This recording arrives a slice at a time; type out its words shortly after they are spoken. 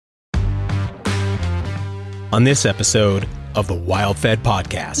On this episode of the WildFed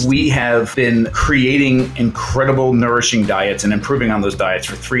podcast, we have been creating incredible, nourishing diets and improving on those diets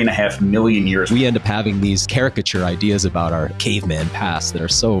for 3.5 million years. We end up having these caricature ideas about our caveman past that are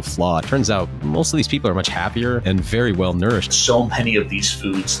so flawed. Turns out most of these people are much happier and very well nourished. So many of these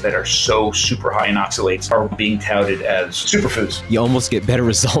foods that are so super high in oxalates are being touted as superfoods. You almost get better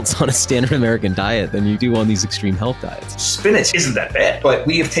results on a standard American diet than you do on these extreme health diets. Spinach isn't that bad, but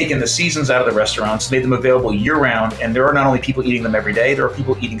we have taken the seasons out of the restaurants, made them available year-round, and there are not only people eating them every day, there are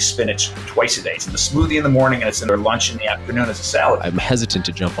people eating spinach twice a day. It's in the smoothie in the morning and it's in their lunch in the afternoon as a salad. I'm hesitant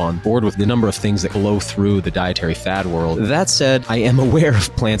to jump on board with the number of things that blow through the dietary fad world. That said, I am aware of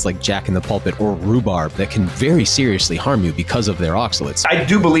plants like Jack in the Pulpit or rhubarb that can very seriously harm you because of their oxalates. I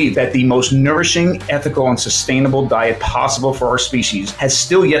do believe that the most nourishing, ethical, and sustainable diet possible for our species has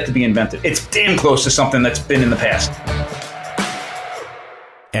still yet to be invented. It's damn close to something that's been in the past.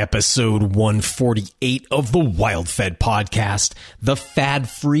 Episode 148 of the WildFed podcast, the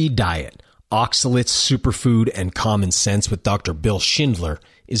Fad-Free Diet, Oxalates, Superfood, and Common Sense with Dr. Bill Schindler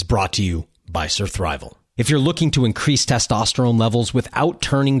is brought to you by Surthrival. If you're looking to increase testosterone levels without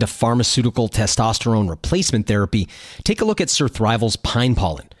turning to pharmaceutical testosterone replacement therapy, take a look at Surthrival's pine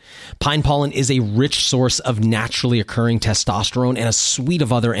pollen. Pine pollen is a rich source of naturally occurring testosterone and a suite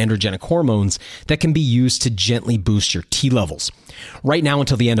of other androgenic hormones that can be used to gently boost your T levels. Right now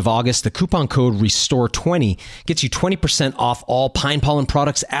until the end of August, the coupon code RESTORE20 gets you 20% off all pine pollen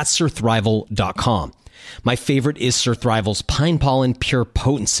products at surthrival.com. My favorite is Surthrival's Pine Pollen Pure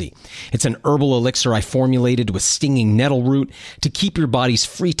Potency. It's an herbal elixir I formulated with stinging nettle root to keep your body's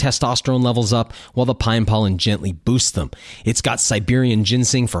free testosterone levels up while the pine pollen gently boosts them. It's got Siberian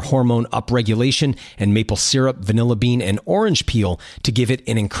ginseng for hormone upregulation and maple syrup, vanilla bean, and orange peel to give it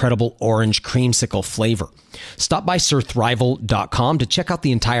an incredible orange creamsicle flavor. Stop by surthrival.com to check out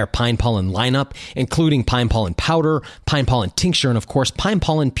the entire pine pollen lineup, including pine pollen powder, pine pollen tincture, and of course, pine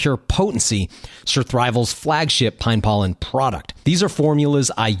pollen pure potency, Surthrival's flagship pine pollen product. These are formulas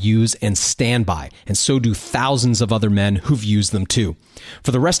I use and stand by, and so do thousands of other men who've used them too.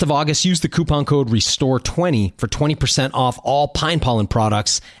 For the rest of August, use the coupon code RESTORE20 for 20% off all pine pollen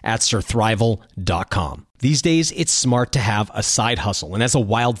products at surthrival.com. These days, it's smart to have a side hustle, and as a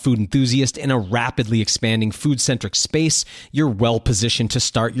wild food enthusiast in a rapidly expanding food-centric space, you're well positioned to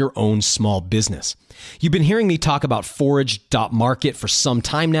start your own small business. You've been hearing me talk about forage.market for some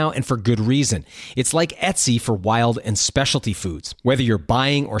time now, and for good reason. It's like Etsy for wild and specialty foods. Whether you're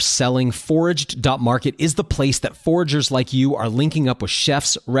buying or selling, foraged.market is the place that foragers like you are linking up with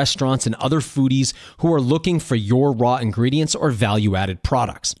chefs, restaurants, and other foodies who are looking for your raw ingredients or value-added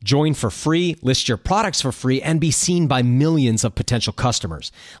products. Join for free, list your products for free, and be seen by millions of potential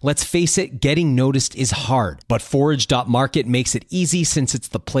customers. Let's face it, getting noticed is hard, but forage.market makes it easy since it's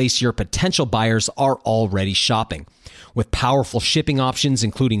the place your potential buyers are already shopping. With powerful shipping options,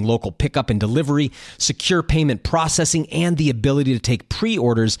 including local pickup and delivery, secure payment processing, and the ability to take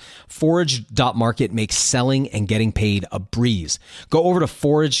pre-orders, forage.market makes selling and getting paid a breeze. Go over to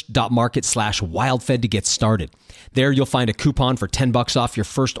forage.market/wildfed to get started. There you'll find a coupon for $10 off your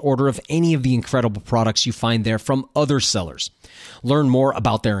first order of any of the incredible products you find there from other sellers. Learn more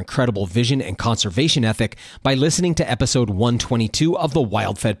about their incredible vision and conservation ethic by listening to episode 122 of the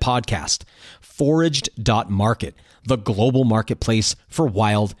WildFed podcast. Foraged.market, the global marketplace for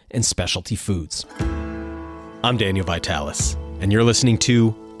wild and specialty foods. I'm Daniel Vitalis, and you're listening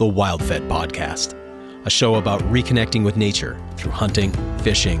to the WildFed podcast, a show about reconnecting with nature through hunting,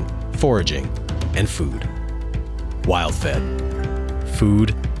 fishing, foraging, and food. WildFed.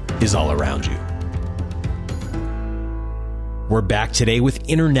 Food is all around you. We're back today with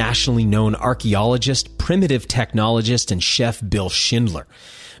internationally known archaeologist, primitive technologist, and chef Bill Schindler.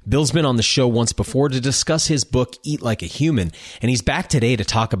 Bill's been on the show once before to discuss his book, Eat Like a Human, and he's back today to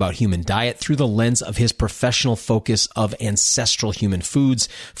talk about human diet through the lens of his professional focus of ancestral human foods,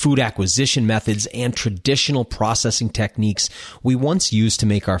 food acquisition methods, and traditional processing techniques we once used to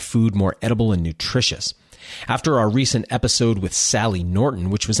make our food more edible and nutritious. After our recent episode with Sally Norton,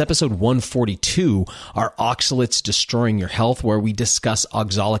 which was episode 142, our Oxalates Destroying Your Health, where we discuss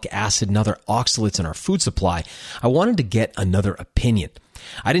oxalic acid and other oxalates in our food supply, I wanted to get another opinion.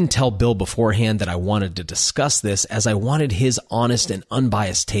 I didn't tell Bill beforehand that I wanted to discuss this, as I wanted his honest and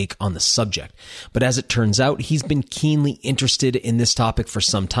unbiased take on the subject. But as it turns out, he's been keenly interested in this topic for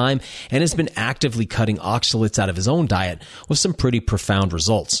some time and has been actively cutting oxalates out of his own diet with some pretty profound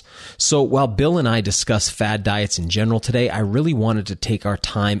results. So while Bill and I discuss fad diets in general today, I really wanted to take our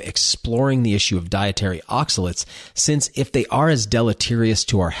time exploring the issue of dietary oxalates, since if they are as deleterious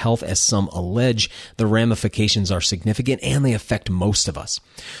to our health as some allege, the ramifications are significant and they affect most of us.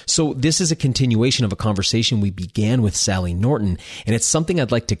 So this is a continuation of a conversation we began with Sally Norton, and it's something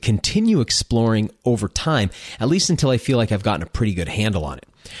I'd like to continue exploring over time, at least until I feel like I've gotten a pretty good handle on it.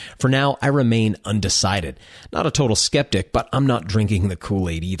 For now, I remain undecided. Not a total skeptic, but I'm not drinking the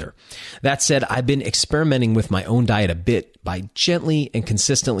Kool-Aid either. That said, I've been experimenting with my own diet a bit by gently and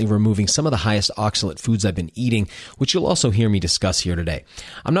consistently removing some of the highest oxalate foods I've been eating, which you'll also hear me discuss here today.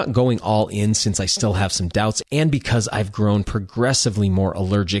 I'm not going all in since I still have some doubts and because I've grown progressively more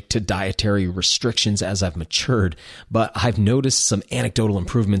allergic to dietary restrictions as I've matured, but I've noticed some anecdotal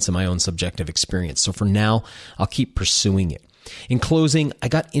improvements in my own subjective experience. So for now, I'll keep pursuing it. In closing, I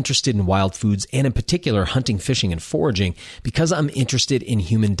got interested in wild foods and in particular hunting, fishing, and foraging because I'm interested in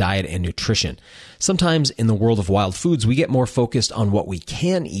human diet and nutrition. Sometimes in the world of wild foods, we get more focused on what we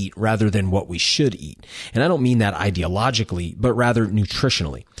can eat rather than what we should eat. And I don't mean that ideologically, but rather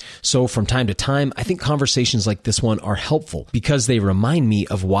nutritionally. So from time to time, I think conversations like this one are helpful because they remind me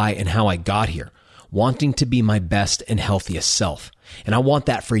of why and how I got here, wanting to be my best and healthiest self. And I want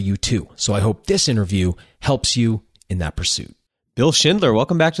that for you too. So I hope this interview helps you in that pursuit. Bill Schindler,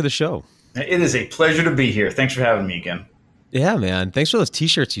 welcome back to the show. It is a pleasure to be here. Thanks for having me again. Yeah, man. Thanks for those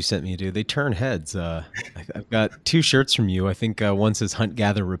t-shirts you sent me, dude. They turn heads. I've got 2 shirts from you. I think one says Hunt,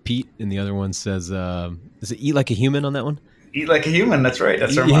 Gather, Repeat, and the other one says, does it Eat Like a Human on that one? Eat like a human. That's right.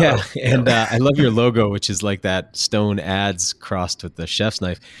 That's our motto. Yeah, and I love your logo, which is like that stone adze crossed with the chef's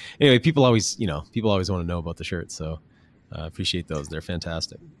knife. Anyway, people always want to know about the shirts, so I appreciate those. They're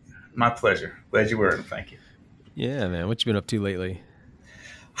fantastic. My pleasure. Glad you wear them. Thank you. Yeah, man. What you been up to lately?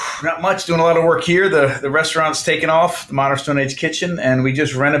 Not much. Doing a lot of work here. The restaurant's taken off, the Modern Stone Age Kitchen, and we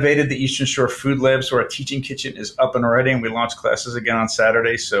just renovated the Eastern Shore Food Lab, so our teaching kitchen is up and ready, and we launched classes again on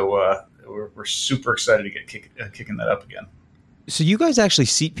Saturday, so we're super excited to get kicking that up again. So you guys actually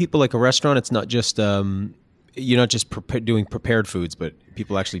seat people like a restaurant? It's not just you're not just doing prepared foods, but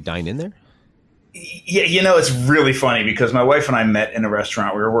people actually dine in there? Yeah, it's really funny because my wife and I met in a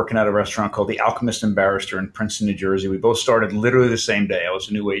restaurant. We were working at a restaurant called The Alchemist and Barrister in Princeton, New Jersey. We both started literally the same day.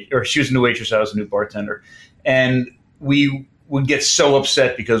 She was a new waitress, I was a new bartender. And we would get so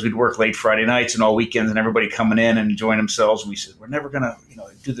upset because we'd work late Friday nights and all weekends and everybody coming in and enjoying themselves. And we said, we're never going to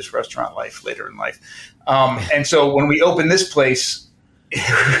do this restaurant life later in life. And so when we opened this place,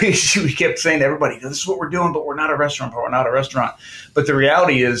 we kept saying to everybody, this is what we're doing, but we're not a restaurant, But the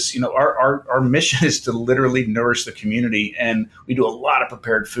reality is, our mission is to literally nourish the community, and we do a lot of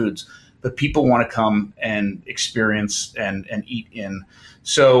prepared foods, but people want to come and experience and eat in.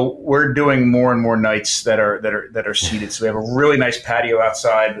 So we're doing more and more nights that are seated. So we have a really nice patio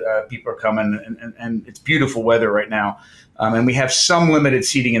outside. People are coming, and it's beautiful weather right now. And we have some limited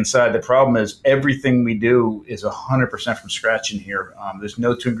seating inside. The problem is everything we do is 100% from scratch in here. There's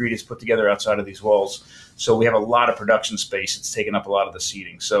no 2 ingredients put together outside of these walls. So we have a lot of production space. It's taken up a lot of the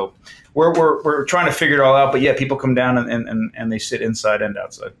seating. So we're trying to figure it all out. But yeah, people come down and they sit inside and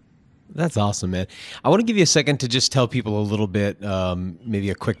outside. That's awesome, man. I want to give you a second to just tell people a little bit, maybe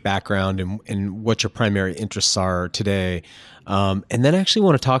a quick background and what your primary interests are today. And then I actually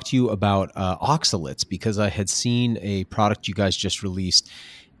want to talk to you about oxalates, because I had seen a product you guys just released,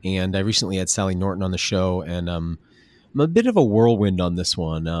 and I recently had Sally Norton on the show, and I'm a bit of a whirlwind on this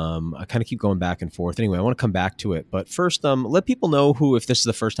one. I kind of keep going back and forth. Anyway, I want to come back to it. But first, let people know if this is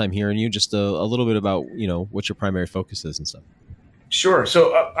the first time hearing you, just a little bit about, what your primary focus is and stuff. Sure.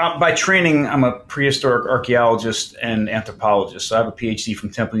 So by training, I'm a prehistoric archaeologist and anthropologist. So I have a PhD from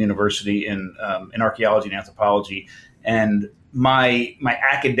Temple University in archaeology and anthropology. And my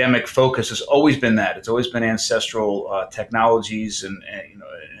academic focus has always been that. It's always been ancestral technologies and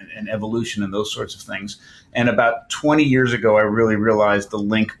evolution and those sorts of things. And about 20 years ago, I really realized the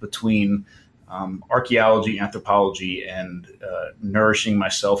link between archaeology, anthropology, and nourishing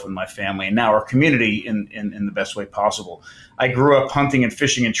myself and my family, and now our community in the best way possible. I grew up hunting and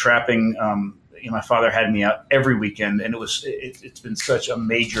fishing and trapping. My father had me out every weekend, and it's been such a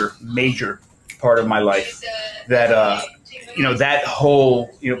major part of my life that that whole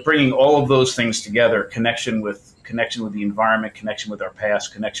bringing all of those things together, connection with the environment, connection with our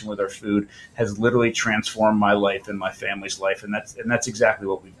past, connection with our food, has literally transformed my life and my family's life, and that's exactly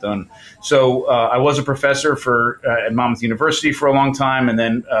what we've done. So I was a professor at Monmouth University for a long time, and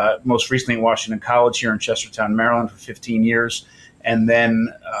then most recently at Washington College here in Chestertown, Maryland, for 15 years. And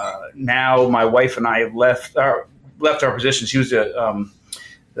then now my wife and I have left our positions. She was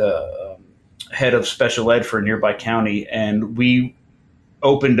the head of special ed for a nearby county, and we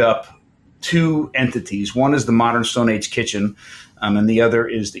opened up two entities. One is the Modern Stone Age Kitchen, and the other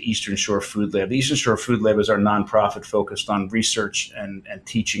is the Eastern Shore Food Lab. The Eastern Shore Food Lab is our nonprofit focused on research and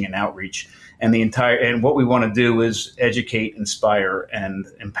teaching and outreach. And what we want to do is educate, inspire, and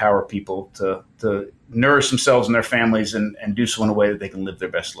empower people to nourish themselves and their families and do so in a way that they can live their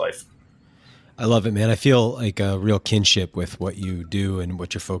best life. I love it, man. I feel like a real kinship with what you do and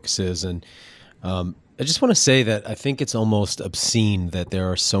what your focus is. And I just want to say that I think it's almost obscene that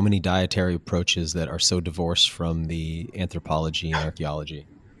there are so many dietary approaches that are so divorced from the anthropology and archaeology.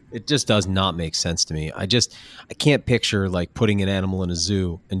 It just does not make sense to me. I can't picture like putting an animal in a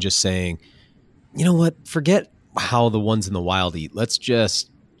zoo and just saying, you know what, forget how the ones in the wild eat. Let's just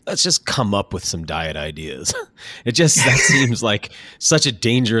come up with some diet ideas. That seems like such a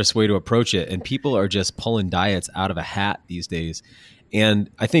dangerous way to approach it. And people are just pulling diets out of a hat these days. And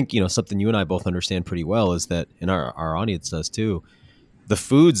I think, something you and I both understand pretty well is that, and our audience does too, the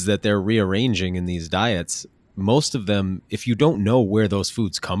foods that they're rearranging in these diets, most of them, if you don't know where those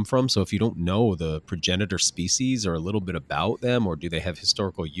foods come from, so if you don't know the progenitor species or a little bit about them, or do they have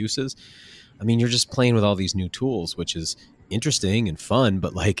historical uses, I mean, you're just playing with all these new tools, which is interesting and fun,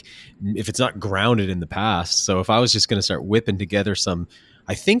 but like if it's not grounded in the past. So if I was just going to start whipping together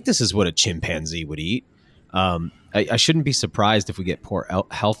I think this is what a chimpanzee would eat. I shouldn't be surprised if we get poor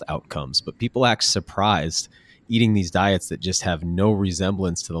health outcomes, but people act surprised eating these diets that just have no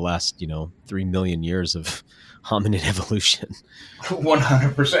resemblance to the last, 3 million years of hominid evolution.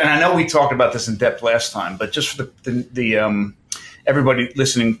 100%. And I know we talked about this in depth last time, but just for the everybody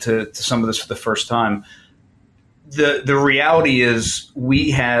listening to some of this for the first time, the reality is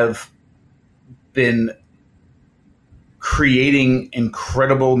we have been creating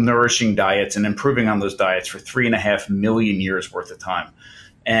incredible nourishing diets and improving on those diets for 3.5 million years worth of time.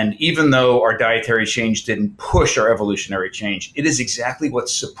 And even though our dietary change didn't push our evolutionary change, it is exactly what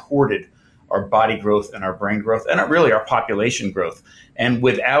supported our body growth and our brain growth and really our population growth. And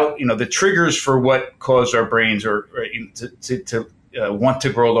without, the triggers for what caused our brains or to want to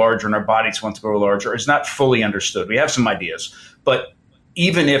grow larger and our bodies want to grow larger is not fully understood. We have some ideas, but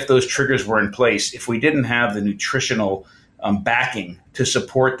even if those triggers were in place, if we didn't have the nutritional backing to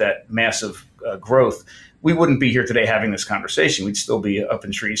support that massive growth, we wouldn't be here today having this conversation. We'd still be up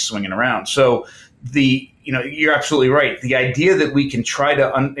in trees swinging around. So you're absolutely right. The idea that we can try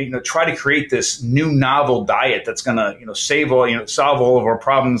to create this new novel diet that's going to solve all of our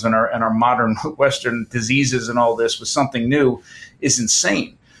problems and our modern Western diseases and all this with something new is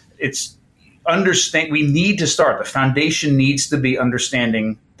insane. We need to start. The foundation needs to be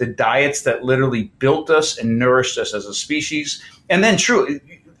understanding the diets that literally built us and nourished us as a species. And then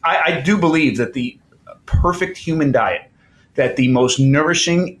I do believe that the perfect human diet, that the most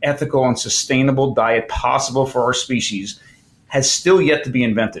nourishing, ethical, and sustainable diet possible for our species has still yet to be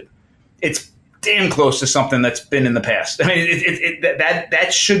invented. It's damn close to something that's been in the past. I mean,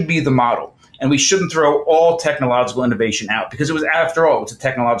 that should be the model. And we shouldn't throw all technological innovation out because after all, it was a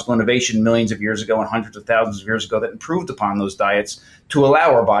technological innovation millions of years ago and hundreds of thousands of years ago that improved upon those diets to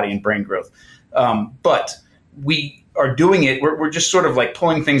allow our body and brain growth. But we are doing it. We're just sort of like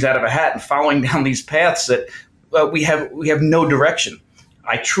pulling things out of a hat and following down these paths that we have no direction.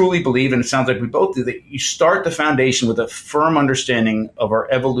 I truly believe, and it sounds like we both do, that you start the foundation with a firm understanding of our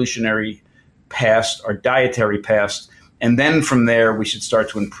evolutionary past, our dietary past, and then from there we should start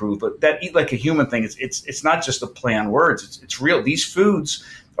to improve. But that eat like a human thing, it's not just a play on words. It's real. These foods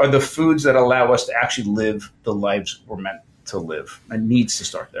are the foods that allow us to actually live the lives we're meant to live. It needs to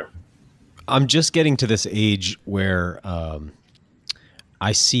start there. I'm just getting to this age where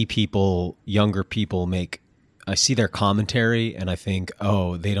I see younger people I see their commentary and I think,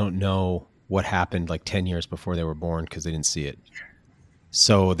 oh, they don't know what happened like 10 years before they were born because they didn't see it.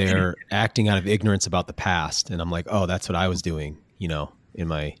 So they're acting out of ignorance about the past. And I'm like, oh, that's what I was doing, in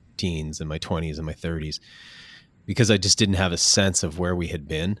my teens and my 20s and my 30s, because I just didn't have a sense of where we had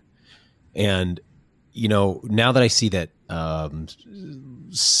been. And, now that I see that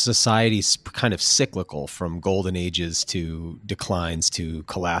society's kind of cyclical from golden ages to declines to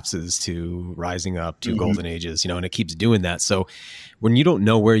collapses to rising up to golden ages, and it keeps doing that. So when you don't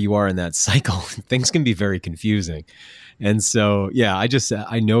know where you are in that cycle, things can be very confusing. And so, yeah,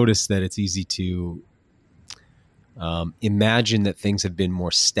 I noticed that it's easy to imagine that things have been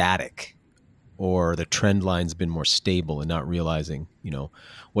more static or the trend line's been more stable and not realizing,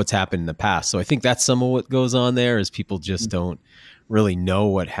 what's happened in the past. So I think that's some of what goes on there is people just don't really know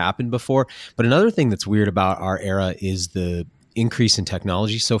what happened before. But another thing that's weird about our era is the increase in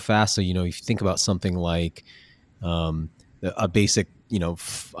technology so fast. So, if you think about something like a basic,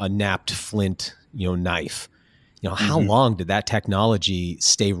 a napped flint, knife, You know, how long did that technology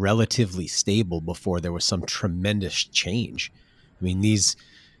stay relatively stable before there was some tremendous change? I mean, these,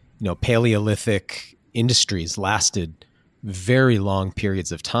 you know, Paleolithic industries lasted very long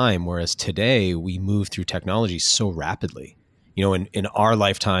periods of time, whereas today we move through technology so rapidly. You know, in our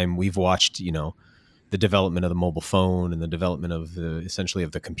lifetime, we've watched, you know, the development of the mobile phone and the development of essentially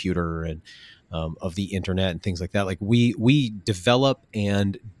of the computer and of the internet and things like that. Like we develop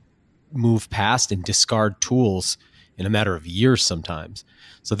and move past and discard tools in a matter of years sometimes.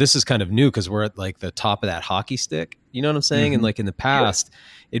 So this is kind of new because we're at like the top of that hockey stick. You know what I'm saying? And like in the past,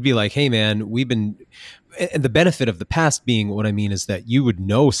 it'd be like, hey man, and the benefit of the past being, what I mean is that you would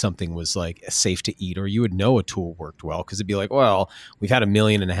know something was like safe to eat, or you would know a tool worked well, because it'd be like, well, we've had 1.5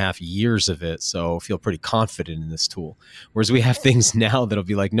 million years of it, so feel pretty confident in this tool. Whereas we have things now that'll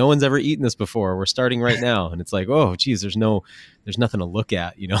be like, no one's ever eaten this before. We're starting right now. And it's like, oh geez, there's nothing to look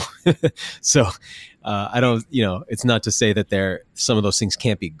at, you know? So I don't, you know, it's not to say that some of those things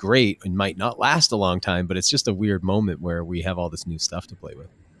can't be great and might not last a long time, but it's just a weird moment where we have all this new stuff to play with.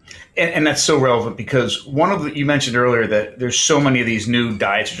 And that's so relevant because you mentioned earlier that there's so many of these new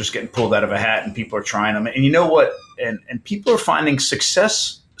diets are just getting pulled out of a hat and people are trying them. And you know what? And people are finding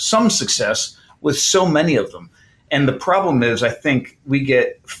some success with so many of them. And the problem is, I think we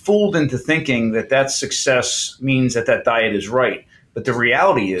get fooled into thinking that success means that diet is right. But the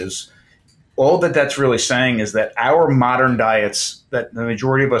reality is, all that's really saying is that our modern diets that the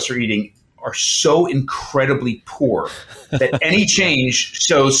majority of us are eating are so incredibly poor that any change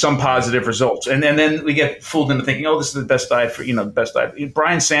shows some positive results. And then we get fooled into thinking, oh, this is the best diet for, you know, the best diet.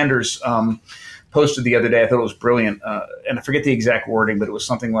 Brian Sanders posted the other day, I thought it was brilliant. And I forget the exact wording, but it was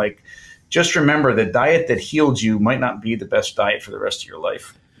something like, just remember the diet that healed you might not be the best diet for the rest of your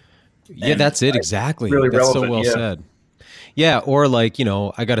life. Yeah, and that's it. Exactly. Really that's relevant. So well said. Yeah. Or like, you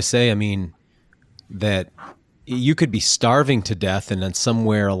know, I got to say, I mean, that you could be starving to death and then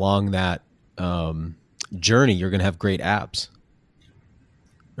somewhere along that journey, you're going to have great abs.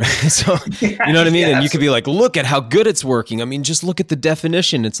 So, you know what I mean? And you could be like, look at how good it's working. I mean, just look at the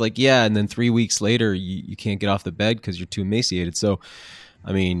definition. It's like, yeah. And then 3 weeks later, you can't get off the bed because you're too emaciated. So,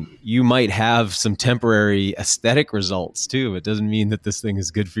 I mean, you might have some temporary aesthetic results too. It doesn't mean that this thing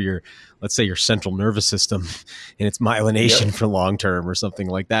is good for your, let's say, your central nervous system and its myelination for long term or something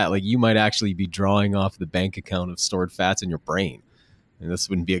like that. Like you might actually be drawing off the bank account of stored fats in your brain. And this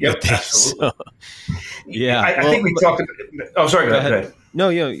wouldn't be a good thing. So, yeah. I think we talked about, oh, sorry, go ahead. No,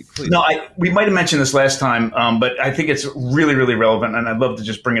 please. No, we might have mentioned this last time, but I think it's really, really relevant. And I'd love to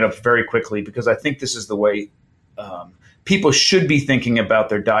just bring it up very quickly because I think this is the way people should be thinking about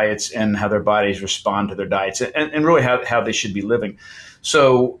their diets and how their bodies respond to their diets and really how they should be living.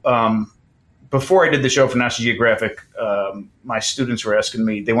 So before I did the show for National Geographic, my students were asking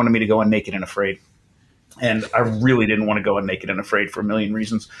me, they wanted me to go on Naked and Afraid. And I really didn't want to go on Naked and Afraid for a million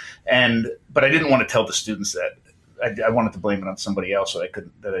reasons. But I didn't want to tell the students that. I wanted to blame it on somebody else that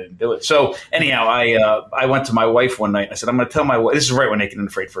I didn't do it. So anyhow, I went to my wife one night and I said, I'm going to tell my wife, this is right when Naked and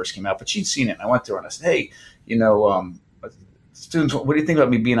Afraid first came out, but she'd seen it. And I went to her and I said, hey, you know, students, what do you think about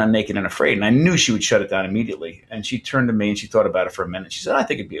me being on Naked and Afraid? And I knew she would shut it down immediately. And she turned to me and she thought about it for a minute. She said, I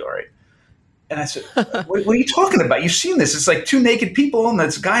think it'd be all right. And I said, what are you talking about? You've seen this. It's like two naked people and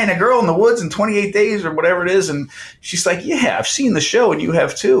it's a guy and a girl in the woods in 28 days or whatever it is. And she's like, yeah, I've seen the show and you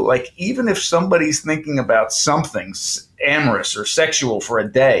have too. Like, even if somebody's thinking about something amorous or sexual for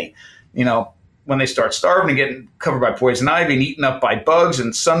a day, you know, when they start starving and getting covered by poison ivy and eaten up by bugs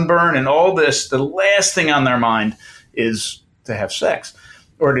and sunburn and all this, the last thing on their mind is to have sex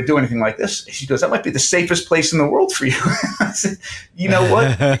or to do anything like this. She goes, that might be the safest place in the world for you. I said, you know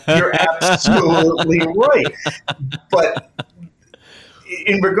what? You're absolutely right. But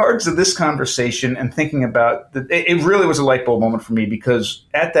in regards to this conversation and thinking about it really was a light bulb moment for me because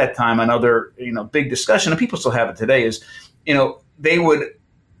at that time, another, you know, big discussion, and people still have it today, is, you know, they would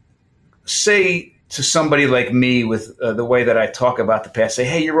say to somebody like me with the way that I talk about the past, say,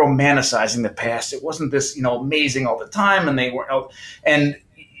 hey, you're romanticizing the past. It wasn't this, you know, amazing all the time. And they weren't, and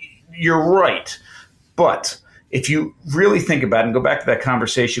you're right. But if you really think about it and go back to that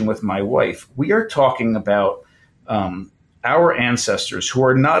conversation with my wife, we are talking about our ancestors who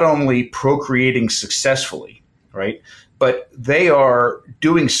are not only procreating successfully, right, but they are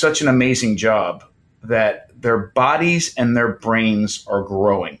doing such an amazing job that their bodies and their brains are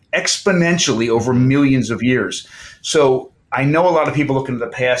growing exponentially over millions of years. So I know a lot of people look into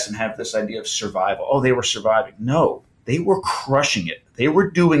the past and have this idea of survival. Oh, they were surviving. No, they were crushing it. They were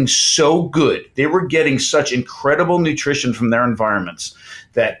doing so good. They were getting such incredible nutrition from their environments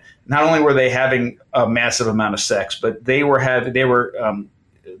that not only were they having a massive amount of sex, but they were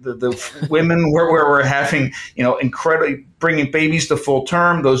the women were having, incredibly bringing babies to full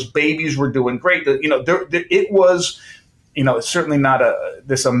term. Those babies were doing great. It was, certainly not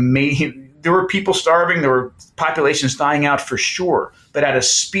this amazing. There were people starving. There were populations dying out for sure. But at a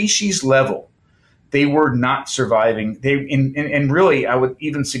species level, they were not surviving. And really, I would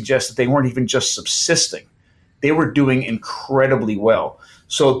even suggest that they weren't even just subsisting. They were doing incredibly well.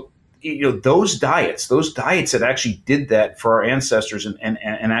 So, those diets that actually did that for our ancestors and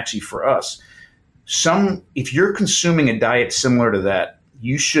actually for us. If you're consuming a diet similar to that,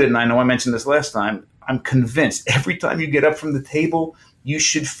 you should, and I know I mentioned this last time, I'm convinced every time you get up from the table, you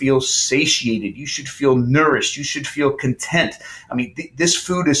should feel satiated. You should feel nourished. You should feel content. I mean, this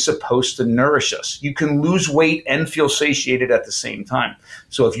food is supposed to nourish us. You can lose weight and feel satiated at the same time.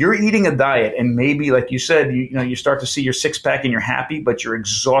 So if you're eating a diet and maybe, like you said, you start to see your six pack and you're happy, but you're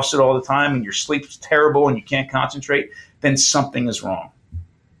exhausted all the time and your sleep's terrible and you can't concentrate, then something is wrong.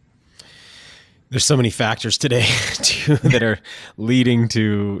 There's so many factors today too that are leading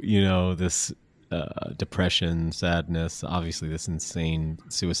to, this depression, sadness, obviously this insane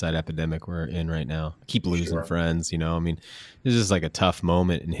suicide epidemic we're in right now. Keep losing friends, I mean, this is like a tough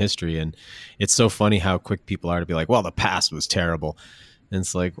moment in history. And it's so funny how quick people are to be like, well, the past was terrible. And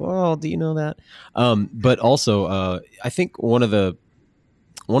it's like, well, do you know that? But also, I think one of the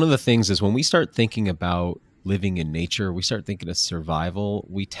things is when we start thinking about living in nature, we start thinking of survival,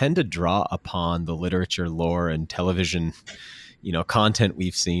 we tend to draw upon the literature, lore, and television content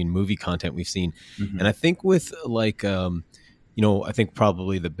we've seen, movie content we've seen. Mm-hmm. And I think with I think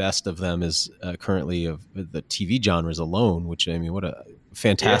probably the best of them is currently of the TV genres alone, which, I mean, what a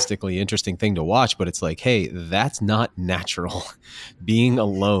fantastically interesting thing to watch, but it's like, hey, that's not natural. Being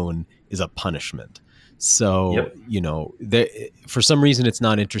alone is a punishment. So, for some reason, it's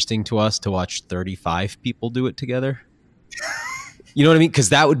not interesting to us to watch 35 people do it together. You know what I mean? Because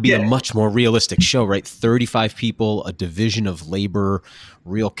that would be a much more realistic show, right? 35 people, a division of labor,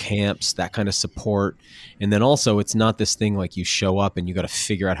 real camps, that kind of support. And then also, it's not this thing like you show up and you got to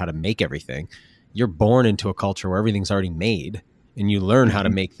figure out how to make everything. You're born into a culture where everything's already made and you learn how to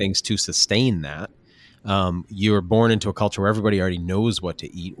make things to sustain that. You're born into a culture where everybody already knows what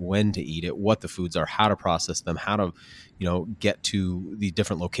to eat, when to eat it, what the foods are, how to process them, how to, get to the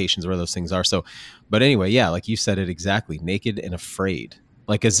different locations where those things are. So, but anyway, like you said it exactly, naked and afraid,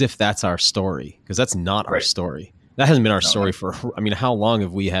 like as if that's our story, because that's not our story. That hasn't been our story for, I mean, how long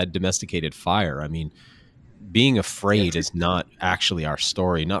have we had domesticated fire? I mean, being afraid is not actually our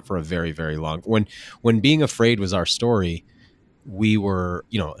story, not for a very, very long. When being afraid was our story, we were,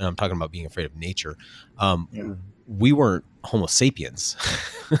 and I'm talking about being afraid of nature. We weren't Homo sapiens.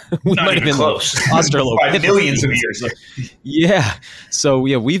 We might have been close. By millions of years. Yeah. So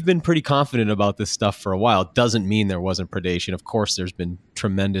we've been pretty confident about this stuff for a while. It doesn't mean there wasn't predation. Of course, there's been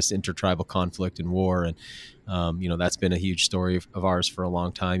tremendous intertribal conflict and war, and that's been a huge story of ours for a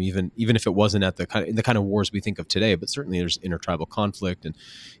long time. Even if it wasn't at the kind of wars we think of today, but certainly there's intertribal conflict, and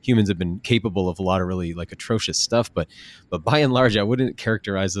humans have been capable of a lot of really like atrocious stuff. But by and large, I wouldn't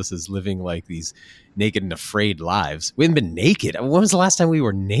characterize us as living like these naked and afraid lives. We haven't been naked. When was the last time we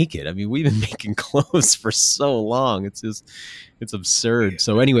were naked? I mean, we've been making clothes for so long. It's absurd.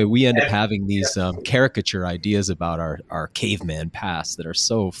 So anyway, we end up having these caricature ideas about our caveman past that are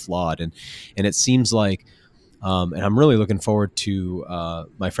so flawed. And it seems like, and I'm really looking forward to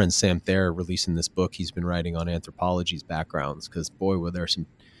my friend Sam Thayer releasing this book he's been writing on anthropology's backgrounds, because boy, were there some,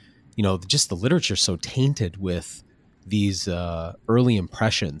 just the literature so tainted with these early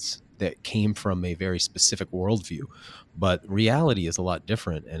impressions that came from a very specific worldview. But reality is a lot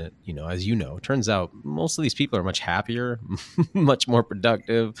different. And it, as it turns out most of these people are much happier, much more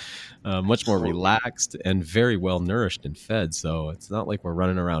productive, much more relaxed, and very well nourished and fed. So it's not like we're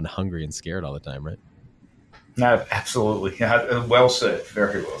running around hungry and scared all the time, right? No, absolutely. Yeah, well said.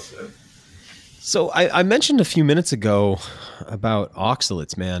 Very well said. So I mentioned a few minutes ago about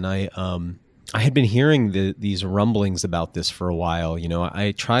oxalates, man. I had been hearing these rumblings about this for a while.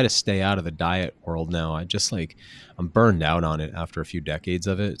 I try to stay out of the diet world now. I'm burned out on it after a few decades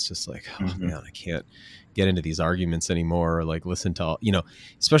of it. It's just like, oh man, I can't get into these arguments anymore, or like listen to,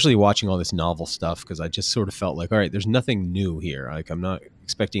 especially watching all this novel stuff. Cause I just sort of felt like, all right, there's nothing new here. Like I'm not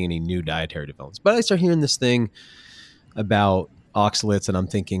expecting any new dietary developments, but I start hearing this thing about oxalates, and I'm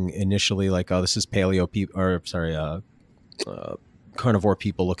thinking initially like, oh, this is carnivore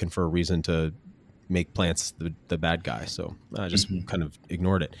people looking for a reason to make plants the bad guy. So I just kind of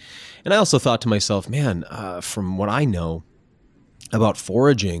ignored it. And I also thought to myself, man, from what I know about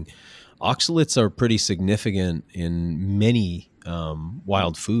foraging, oxalates are pretty significant in many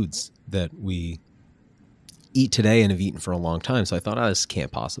wild foods that we eat today and have eaten for a long time. So I thought, this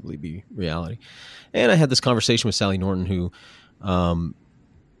can't possibly be reality. And I had this conversation with Sally Norton, who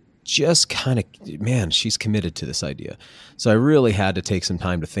just kind of, man, she's committed to this idea. So I really had to take some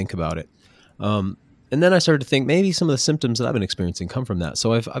time to think about it. And then I started to think maybe some of the symptoms that I've been experiencing come from that.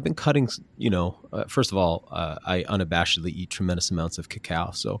 So I've been cutting, first of all, I unabashedly eat tremendous amounts of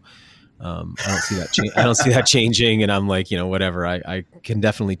cacao. So I don't see that I don't see that changing. And I'm like, whatever, I can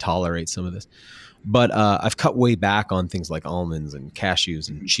definitely tolerate some of this. But I've cut way back on things like almonds and cashews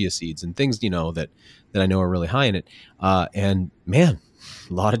and chia seeds and things, that I know are really high in it. And man,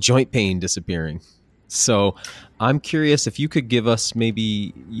 a lot of joint pain disappearing. So I'm curious if you could give us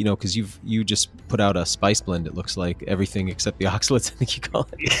maybe, because you just put out a spice blend. It looks like everything except the oxalates, I think you call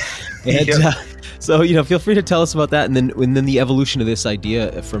it. And Yep. So feel free to tell us about that, and then the evolution of this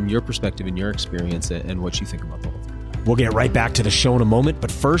idea from your perspective and your experience and what you think about the whole thing. We'll get right back to the show in a moment, but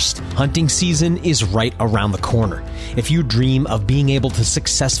first, hunting season is right around the corner. If you dream of being able to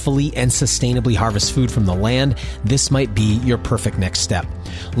successfully and sustainably harvest food from the land, this might be your perfect next step.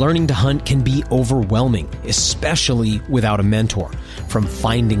 Learning to hunt can be overwhelming, especially without a mentor. From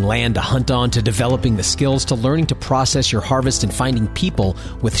finding land to hunt on, to developing the skills, to learning to process your harvest and finding people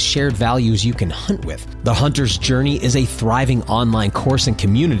with shared values you can hunt with. The Hunter's Journey is a thriving online course and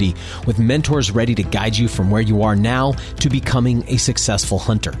community with mentors ready to guide you from where you are now to becoming a successful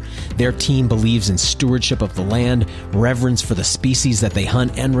hunter. Their team believes in stewardship of the land, reverence for the species that they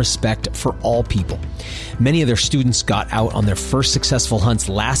hunt, and respect for all people. Many of their students got out on their first successful hunts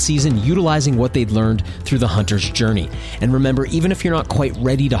last season utilizing what they'd learned through the Hunter's Journey. And remember, even if you're not quite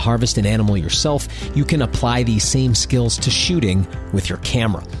ready to harvest an animal yourself, you can apply these same skills to shooting with your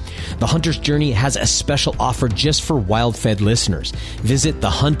camera. The Hunter's Journey has a special offer just for WildFed listeners. Visit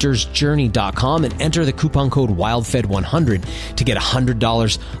thehuntersjourney.com and enter the coupon code WildFed100 to get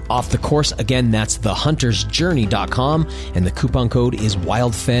 $100 off the course. Again, that's thehuntersjourney.com, and the coupon code is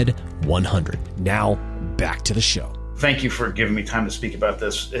WildFed100. Now, back to the show. Thank you for giving me time to speak about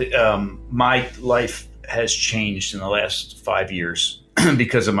this. My life has changed in the last 5 years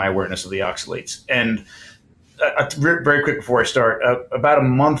because of my awareness of the oxalates. And very quick before I start, about a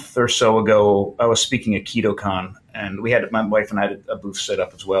month or so ago, I was speaking at KetoCon, and my wife and I had a booth set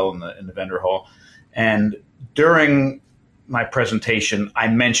up as well in the vendor hall. And during my presentation, I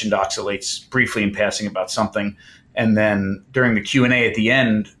mentioned oxalates briefly in passing about something. And then during the Q&A at the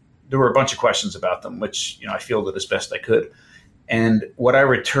end, there were a bunch of questions about them, which I fielded as best I could. And what I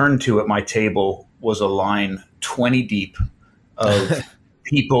returned to at my table was a line 20 deep of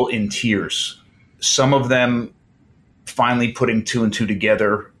people in tears. Some of them finally putting two and two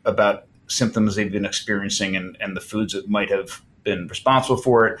together about symptoms they've been experiencing and the foods that might have been responsible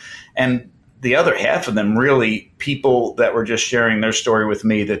for it. And the other half of them, really people that were just sharing their story with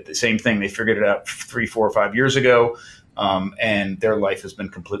me, that the same thing, they figured it out 3, 4, or 5 years ago, and their life has been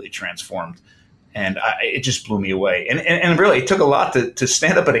completely transformed. And it just blew me away. And really, it took a lot to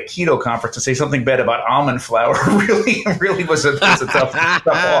stand up at a keto conference and say something bad about almond flour. really was a tough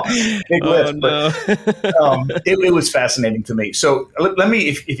big lift. No. But it was fascinating to me. So let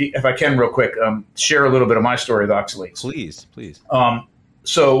me, if I can, real quick, share a little bit of my story with oxalates. Please.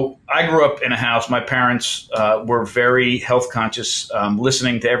 So I grew up in a house. My parents were very health conscious,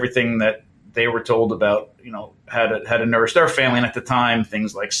 listening to everything that they were told about, how to nourish their family. And at the time,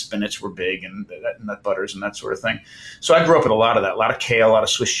 things like spinach were big and nut butters and that sort of thing. So I grew up with a lot of that, a lot of kale, a lot of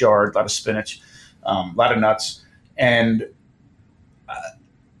Swiss chard, a lot of spinach, a lot of nuts. And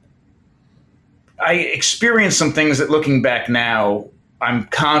I experienced some things that, looking back now, I'm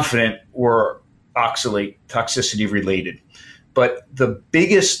confident were oxalate toxicity related. But the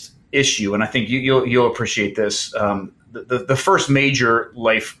biggest issue, and I think you'll appreciate this, the first major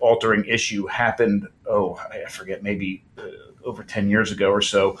life-altering issue happened, I forget, maybe over 10 years ago or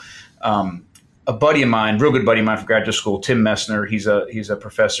so. A buddy of mine, real good buddy of mine from graduate school, Tim Messner, he's a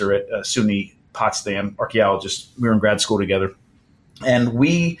professor at SUNY Potsdam, archaeologist. We were in grad school together. And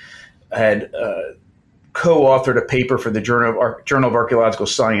we had co-authored a paper for the Journal of Archaeological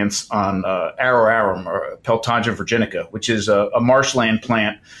Science on Arrow arum, or Peltandra virginica, which is a marshland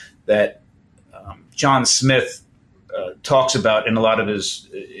plant that John Smith talks about in a lot of his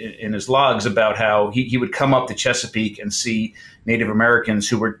logs, about how he would come up to Chesapeake and see Native Americans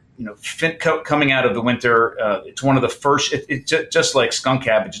who were coming out of the winter. It's one of the first, just like skunk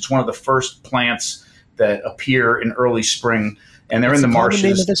cabbage, it's one of the first plants that appear in early spring, and they're in the marshes. What's the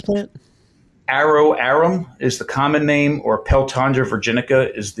name of this plant? Arrow arum is the common name, or Peltandra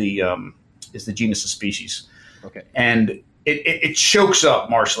virginica is the genus of species. Okay, and it chokes up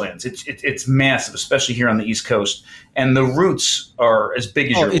marshlands. It's massive, especially here on the East Coast, and the roots are as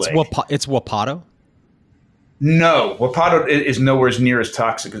big as your leg. It's Wapato? No, Wapato is nowhere near as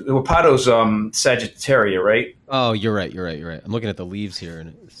toxic. Wapato's Sagittaria, right? Oh, you're right. I'm looking at the leaves here,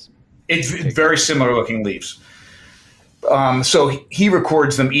 and it's very similar looking leaves. So he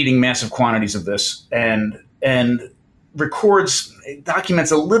records them eating massive quantities of this, and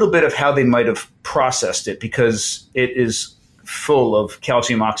documents a little bit of how they might have processed it, because it is full of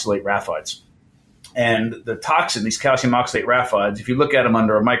calcium oxalate raphides. And the toxin, these calcium oxalate raphides, if you look at them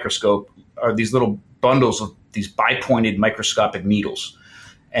under a microscope, are these little bundles of these bipointed microscopic needles.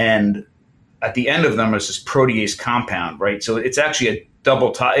 And at the end of them is this protease compound, right? So it's actually a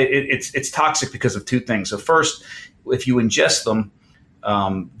double, it's toxic because of two things. So first, if you ingest them,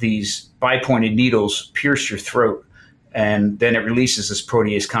 these bipointed needles pierce your throat, and then it releases this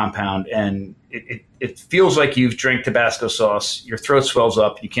protease compound, and it feels like you've drank Tabasco sauce, your throat swells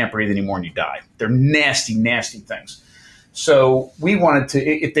up, you can't breathe anymore, and you die. They're nasty, nasty things. So we wanted to,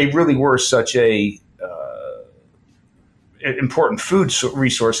 if they really were such a important food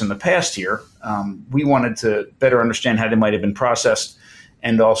resource in the past here, we wanted to better understand how they might have been processed,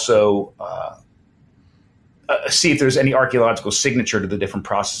 and also see if there's any archaeological signature to the different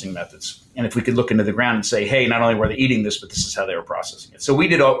processing methods. And if we could look into the ground and say, hey, not only were they eating this, but this is how they were processing it. So we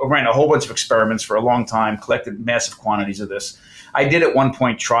ran a whole bunch of experiments for a long time, collected massive quantities of this. I did at one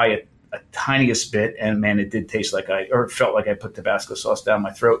point try it a tiniest bit, and man, it did taste like it felt like I put Tabasco sauce down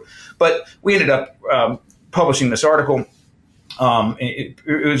my throat. But we ended up publishing this article. It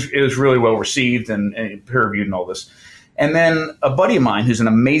was really well received and peer reviewed and all this. And then a buddy of mine, who's an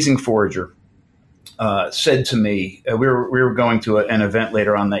amazing forager, said to me, we were going to an event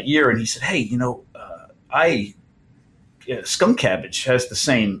later on that year, and he said, hey, skunk cabbage has the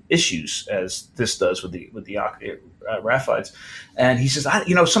same issues as this does with the raphides. And he says,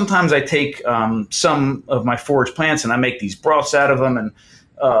 sometimes I take some of my forage plants and I make these broths out of them, and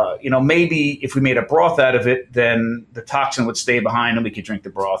maybe if we made a broth out of it, then the toxin would stay behind and we could drink the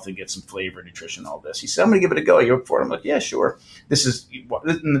broth and get some flavor, nutrition, all this. He said, I'm going to give it a go. You up for it? I'm like, yeah, sure. This is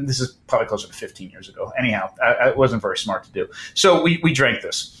probably closer to 15 years ago. Anyhow, it wasn't very smart to do. So we drank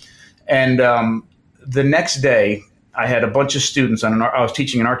this. And the next day, I had a bunch of students I was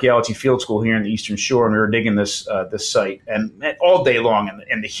teaching an archaeology field school here in the Eastern Shore, and we were digging this site, and all day long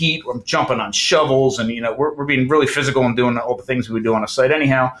in the heat, I'm jumping on shovels, and we're being really physical and doing all the things we would do on a site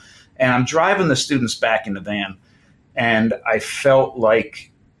anyhow. And I'm driving the students back in the van, and I felt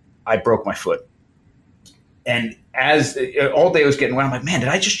like I broke my foot. And as all day was getting wet, I'm like, man, did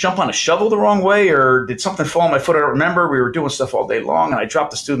I just jump on a shovel the wrong way, or did something fall on my foot? I don't remember. We were doing stuff all day long, and I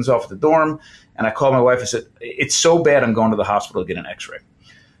dropped the students off at the dorm, and I called my wife and said, it's so bad, I'm going to the hospital to get an x-ray.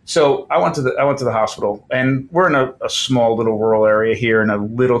 So I went to the hospital, and we're in a small little rural area here in a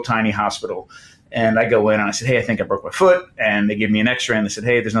little tiny hospital. And I go in and I said, hey, I think I broke my foot. And they give me an x-ray, and they said,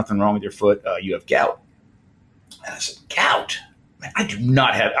 hey, there's nothing wrong with your foot. You have gout. And I said, gout? Man, I do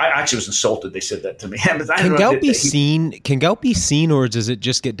not have. I actually was insulted. They said that to me. Can gout be seen? Can gout be seen, or does it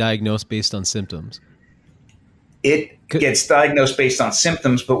just get diagnosed based on symptoms? It gets diagnosed based on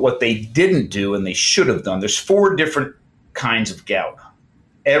symptoms, but what they didn't do, and they should have done, there's 4 different kinds of gout.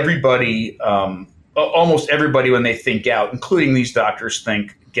 Everybody, almost everybody, when they think gout, including these doctors,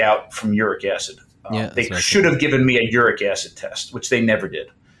 think gout from uric acid. They should have given me a uric acid test, which they never did.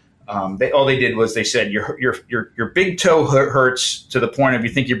 All they did was they said your big toe hurts to the point of you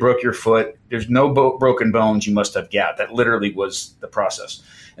think you broke your foot. There's no broken bones. You must have gout. That literally was the process.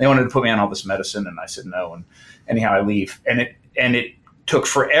 And they wanted to put me on all this medicine, and I said no. And anyhow, I leave. And it took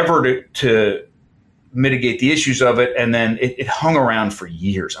forever to mitigate the issues of it, and then it hung around for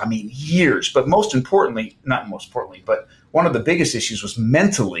years. I mean, years. But but one of the biggest issues was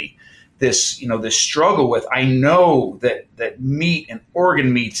mentally. This struggle with, I know that meat and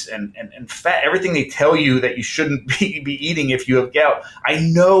organ meats and fat, everything they tell you that you shouldn't be eating if you have gout, I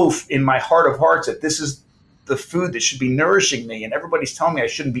know in my heart of hearts that this is the food that should be nourishing me, and everybody's telling me I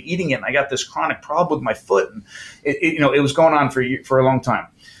shouldn't be eating it, and I got this chronic problem with my foot, and it was going on for a long time.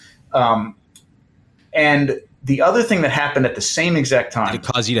 And the other thing that happened at the same exact time. Did it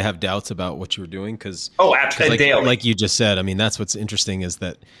cause you to have doubts about what you were doing? Absolutely, daily. Like you just said, I mean, that's what's interesting is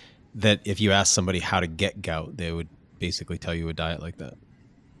that if you ask somebody how to get gout, they would basically tell you a diet like that.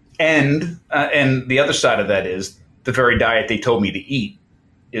 And the other side of that is the very diet they told me to eat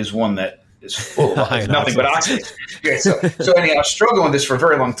is one that is full of nothing but oxalates. Okay, so anyhow, I was struggling with this for a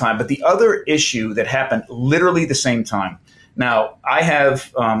very long time. But the other issue that happened literally the same time. Now, I have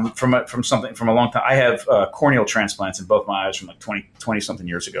from a long time. I have corneal transplants in both my eyes from like 20 something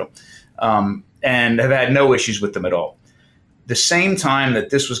years ago, and have had no issues with them at all. The same time that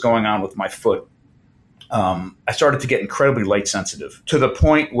this was going on with my foot, I started to get incredibly light sensitive to the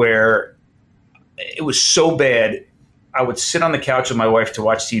point where it was so bad. I would sit on the couch with my wife to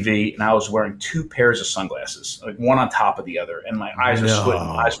watch TV, and I was wearing 2 pairs of sunglasses, like one on top of the other, and my eyes were splitting,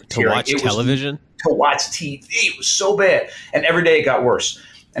 my eyes were tearing. To watch television? To watch TV. It was so bad. And every day it got worse.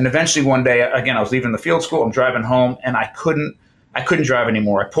 And eventually one day, again, I was leaving the field school, I'm driving home, and I couldn't drive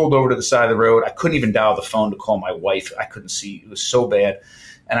anymore. I pulled over to the side of the road. I couldn't even dial the phone to call my wife. I couldn't see. It was so bad.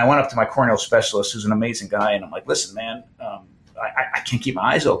 And I went up to my corneal specialist, who's an amazing guy, and I'm like, listen, man, I can't keep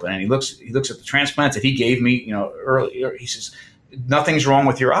my eyes open. And he looks at the transplants that he gave me, earlier. He says, nothing's wrong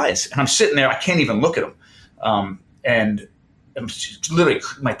with your eyes. And I'm sitting there, I can't even look at him. And I'm literally,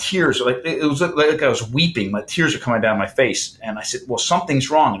 my tears are it was like I was weeping. My tears are coming down my face. And I said, well,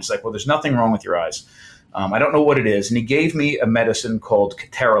 something's wrong. And he's like, well, there's nothing wrong with your eyes. I don't know what it is. And he gave me a medicine called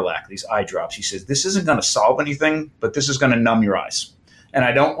Ketorolac, these eye drops. He says, this isn't going to solve anything, but this is going to numb your eyes. And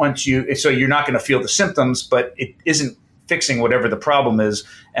I don't want you, so you're not going to feel the symptoms, but it isn't fixing whatever the problem is.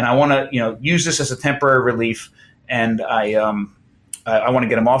 And I want to, use this as a temporary relief. And I want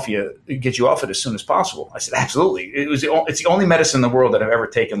to get you off it as soon as possible. I said, absolutely. It's the only medicine in the world that I've ever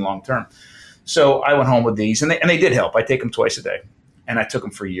taken long term. So I went home with these, and they did help. I take them twice a day. And I took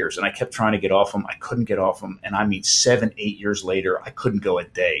them for years, and I kept trying to get off them. I couldn't get off them. And 7, 8 years later, I couldn't go a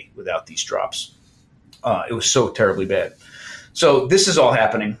day without these drops. It was so terribly bad. So this is all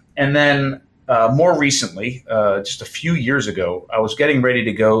happening. And then more recently, just a few years ago, I was getting ready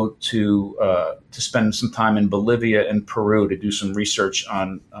to go to spend some time in Bolivia and Peru to do some research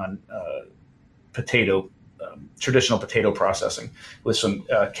on traditional potato processing with some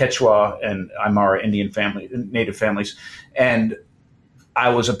Quechua and Aymara native families. And I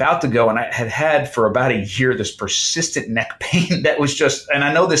was about to go, and I had for about a year this persistent neck pain that was just, and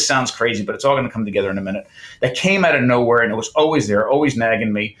I know this sounds crazy, but it's all going to come together in a minute, that came out of nowhere, and it was always there, always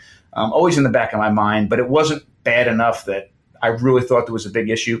nagging me, always in the back of my mind, but it wasn't bad enough that I really thought there was a big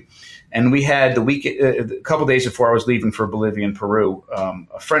issue. And we had a couple days before I was leaving for Bolivia and Peru,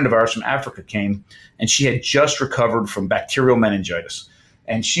 a friend of ours from Africa came, and she had just recovered from bacterial meningitis.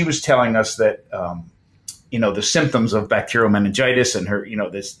 And she was telling us that, the symptoms of bacterial meningitis and her,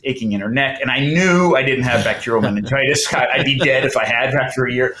 this aching in her neck. And I knew I didn't have bacterial meningitis. I'd be dead if I had after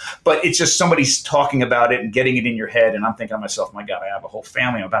a year. But it's just somebody's talking about it and getting it in your head. And I'm thinking to myself, my God, I have a whole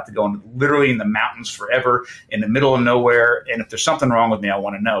family. I'm about to go literally in the mountains forever, in the middle of nowhere. And if there's something wrong with me, I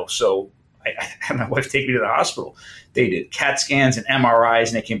want to know. So I had my wife take me to the hospital. They did CAT scans and MRIs,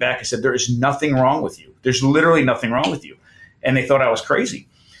 and they came back and said, there is nothing wrong with you. There's literally nothing wrong with you. And they thought I was crazy.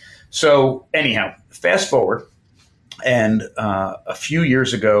 So anyhow, fast forward, and a few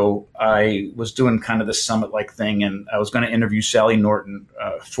years ago, I was doing kind of this summit-like thing, and I was going to interview Sally Norton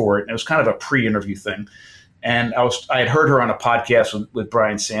for it. And it was kind of a pre-interview thing. And I had heard her on a podcast with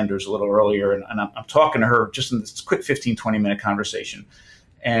Brian Sanders a little earlier, and I'm talking to her just in this quick 15, 20-minute conversation.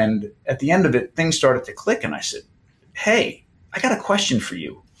 And at the end of it, things started to click, and I said, hey, I got a question for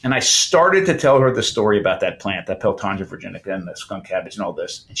you. And I started to tell her the story about that plant, that Peltandra virginica and the skunk cabbage and all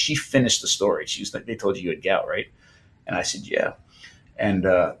this. And she finished the story. She was like, they told you had gout, right? And I said, yeah. And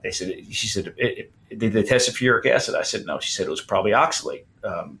she said, did they test it for uric acid? I said, no. She said it was probably oxalate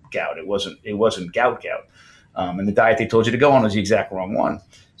gout. It wasn't gout. And the diet they told you to go on was the exact wrong one.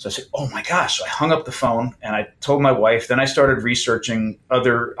 So I said, oh my gosh. So I hung up the phone and I told my wife. Then I started researching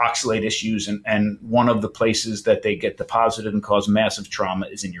other oxalate issues. And one of the places that they get deposited and cause massive trauma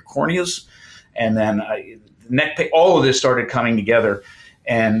is in your corneas. And then neck pain, all of this started coming together.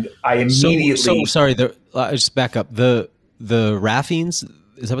 And I immediately... So sorry, just back up. The raphines,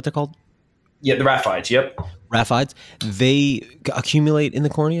 is that what they're called? Yeah, the raphides, yep. Raphides, they accumulate in the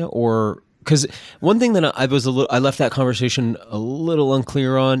cornea, or... Because one thing that I left that conversation a little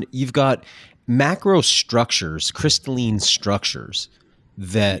unclear on, you've got macro structures, crystalline structures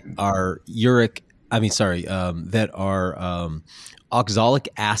that are that are oxalic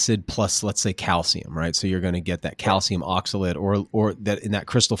acid plus, let's say, calcium, right? So you're going to get that calcium oxalate, or that in that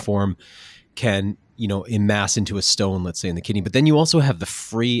crystal form can, amass into a stone, let's say, in the kidney. But then you also have the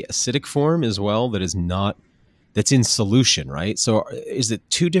free acidic form as well that's in solution, right? So is it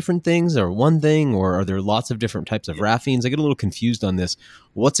two different things or one thing, or are there lots of different types of raphines? I get a little confused on this.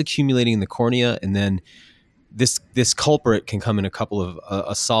 What's accumulating in the cornea? And then this culprit can come in a couple of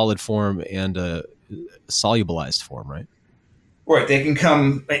a solid form and a solubilized form, right? Right. They can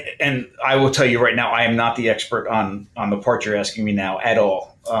come, and I will tell you right now, I am not the expert on the part you're asking me now at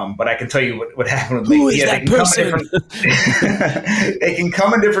all. But I can tell you what happened with me. Who is that person? They can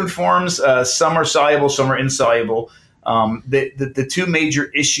come in different forms. Some are soluble, some are insoluble. The two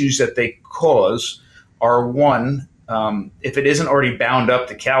major issues that they cause are, one, if it isn't already bound up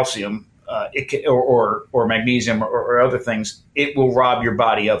to calcium or magnesium or other things, it will rob your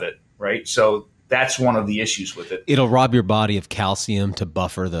body of it. Right. So That's one of the issues with it. It'll rob your body of calcium to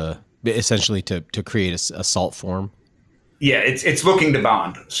buffer essentially to create a salt form. Yeah, it's looking to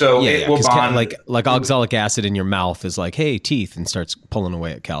bond. So it will bond. Like oxalic acid in your mouth is like, hey, teeth, and starts pulling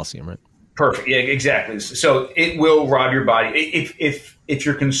away at calcium, right? Perfect. Yeah, exactly. So it will rob your body. If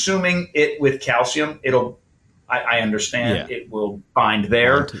you're consuming it with calcium, I understand it will bind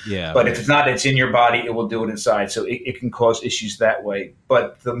there. But if it's not, it's in your body, it will do it inside. So it can cause issues that way.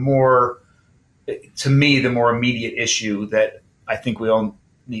 But to me, the more immediate issue that I think we all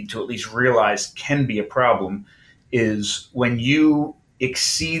need to at least realize can be a problem is when you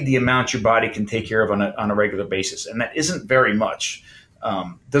exceed the amount your body can take care of on a regular basis. And that isn't very much.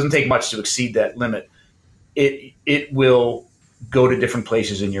 Doesn't take much to exceed that limit. It will go to different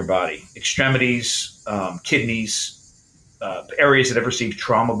places in your body, extremities, kidneys, areas that have received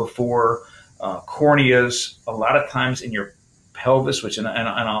trauma before, corneas, a lot of times in your pelvis, and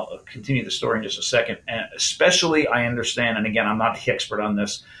I'll continue the story in just a second. And especially I understand, and again, I'm not the expert on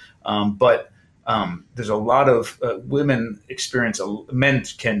this, but there's a lot of women experience, men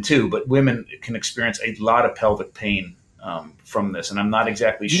can too, but women can experience a lot of pelvic pain from this. And I'm not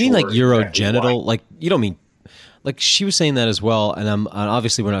exactly sure. You mean like urogenital? Exactly, like you don't mean, like she was saying that as well. And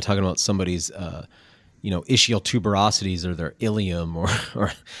obviously we're not talking about somebody's, ischial tuberosities or their ilium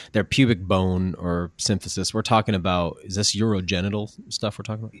or their pubic bone or symphysis. We're talking about, is this urogenital stuff we're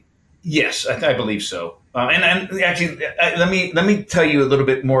talking about? Yes, I believe so. And actually, let me tell you a little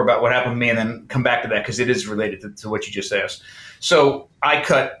bit more about what happened to me, and then come back to that because it is related to what you just asked. So I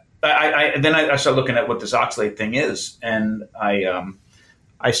start looking at what this oxalate thing is, and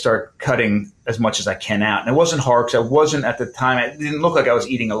I start cutting as much as I can out. And it wasn't hard because I wasn't at the time. It didn't look like I was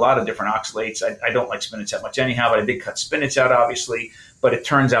eating a lot of different oxalates. I don't like spinach that much anyhow, but I did cut spinach out, obviously. But it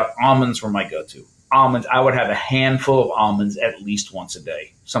turns out almonds were my go-to. Almonds, I would have a handful of almonds at least once a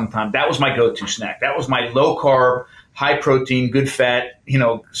day. Sometimes that was my go-to snack. That was my low carb, high protein, good fat,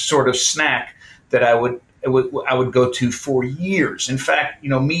 sort of snack that I would go to for years. In fact,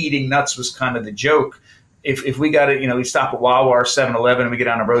 me eating nuts was kind of the joke. If we got it, we stop at Wawa or 7-Eleven and we get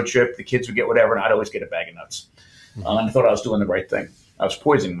on a road trip, the kids would get whatever, and I'd always get a bag of nuts. And I thought I was doing the right thing. I was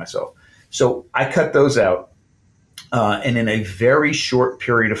poisoning myself. So I cut those out, and in a very short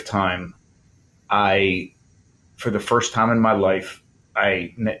period of time, for the first time in my life,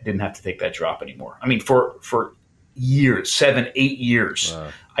 I didn't have to take that drop anymore. I mean, for years, 7-8 years, wow.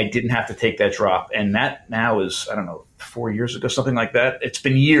 I didn't have to take that drop. And that now is, I don't know, 4 years ago, something like that. It's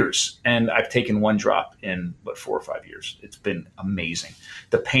been years. And I've taken one drop in, 4 or 5 years. It's been amazing.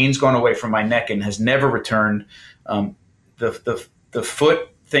 The pain's gone away from my neck and has never returned. The foot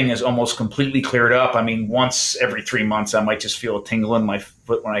thing is almost completely cleared up. I mean, once every 3 months, I might just feel a tingle in my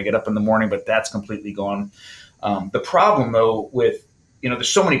foot when I get up in the morning, but that's completely gone. The problem, though, with, there's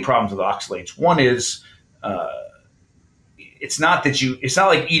so many problems with oxalates. One is, it's not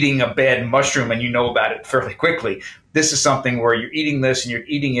like eating a bad mushroom and you know about it fairly quickly. This is something where you're eating this and you're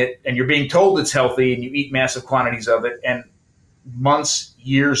eating it and you're being told it's healthy and you eat massive quantities of it. And months,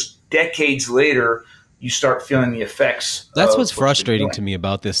 years, decades later, you start feeling the effects. That's what's frustrating to me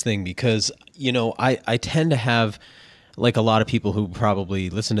about this thing, because, I tend to have, like a lot of people who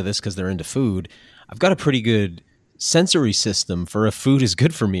probably listen to this because they're into food, I've got a pretty good sensory system for if food is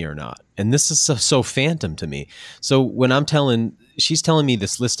good for me or not. And this is so phantom to me. So when she's telling me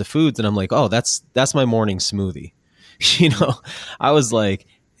this list of foods and I'm like, oh, that's my morning smoothie. I was like,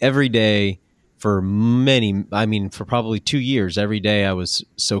 every day for for probably 2 years, every day I was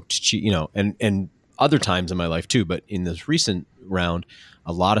soaked, and other times in my life too. But in this recent round,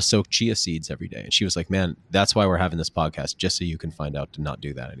 a lot of soaked chia seeds every day. And she was like, man, that's why we're having this podcast, just so you can find out to not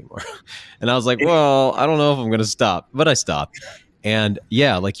do that anymore. And I was like, well, I don't know if I'm going to stop, but I stopped. And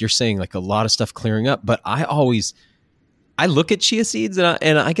yeah, like you're saying, like a lot of stuff clearing up, but I look at chia seeds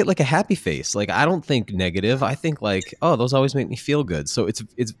and I get like a happy face. Like, I don't think negative. I think like, oh, those always make me feel good. So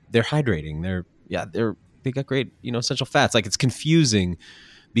they're hydrating. They got great, essential fats. Like, it's confusing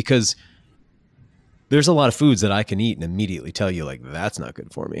because there's a lot of foods that I can eat and immediately tell you, like, that's not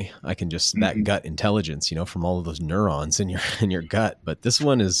good for me. I can just, that gut intelligence, from all of those neurons in your gut. But this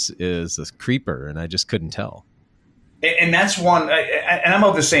one is a creeper, and I just couldn't tell. And that's one, and I'm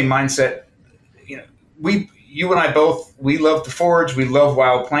of the same mindset. You and I both, we love to forage. We love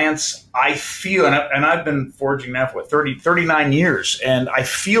wild plants. I feel, and I've been foraging now for 39 years, and I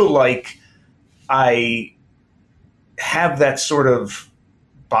feel like I have that sort of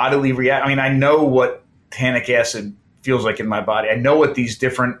bodily reaction. I mean, I know what tannic acid feels like in my body. I know what these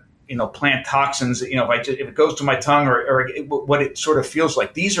different, plant toxins, if it goes to my tongue or what it sort of feels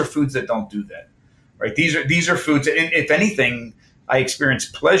like. These are foods that don't do that, right? These are foods, and if anything, I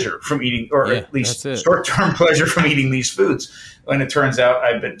experienced pleasure from eating, or at least short-term pleasure from eating these foods. And it turns out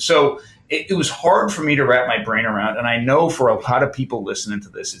it was hard for me to wrap my brain around. And I know for a lot of people listening to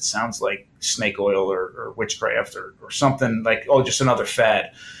this, it sounds like snake oil or witchcraft or something like, oh, just another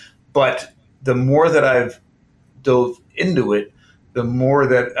fad. But the more that I've dove into it, the more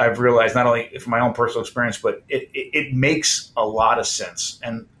that I've realized, not only from my own personal experience, but it makes a lot of sense.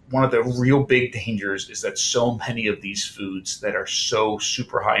 And one of the real big dangers is that so many of these foods that are so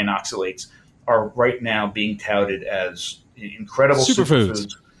super high in oxalates are right now being touted as incredible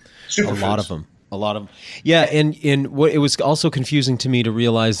superfoods. A lot of them. Yeah. And what it was also confusing to me to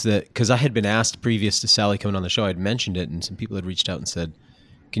realize that, because I had been asked previous to Sally coming on the show, I'd mentioned it, and some people had reached out and said,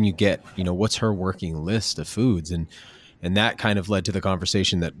 can you get, what's her working list of foods? And that kind of led to the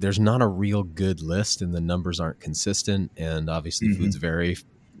conversation that there's not a real good list and the numbers aren't consistent. And obviously foods vary,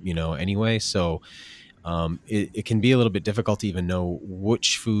 anyway. So it can be a little bit difficult to even know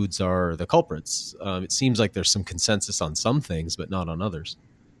which foods are the culprits. It seems like there's some consensus on some things, but not on others.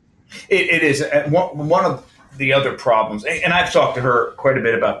 It is. One of the other problems, and I've talked to her quite a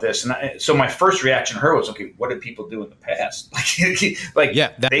bit about this, and so my first reaction to her was, okay, what did people do in the past?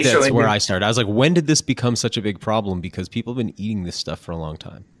 That's where I started. I was like, when did this become such a big problem? Because people have been eating this stuff for a long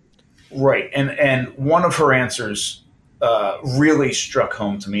time. Right. And one of her answers really struck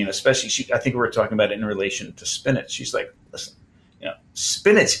home to me, and especially I think we were talking about it in relation to spinach. She's like, listen,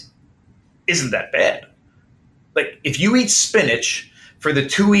 spinach isn't that bad. Like, if you eat spinach for the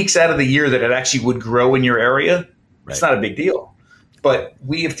 2 weeks out of the year that it actually would grow in your area, it's not a big deal. But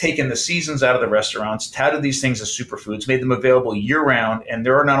we have taken the seasons out of the restaurants, touted these things as superfoods, made them available year-round, and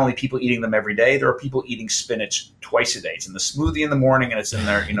there are not only people eating them every day, there are people eating spinach twice a day. It's in the smoothie in the morning, and it's in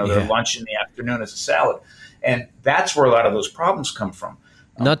their their lunch in the afternoon as a salad. And that's where a lot of those problems come from.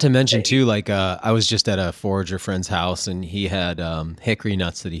 Not to mention, too, like I was just at a forager friend's house, and he had hickory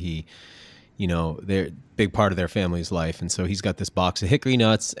nuts that they're a big part of their family's life. And so he's got this box of hickory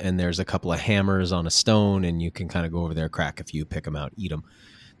nuts, and there's a couple of hammers on a stone, and you can kind of go over there, crack a few, pick them out, eat them.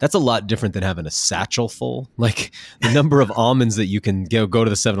 That's a lot different than having a satchel full. Like, the number of almonds that you can go to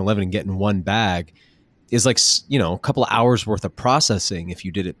the 7-Eleven and get in one bag is like, a couple of hours worth of processing if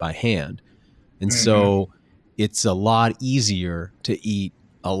you did it by hand. And so it's a lot easier to eat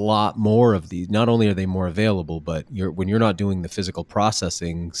a lot more of these. Not only are they more available, but when you're not doing the physical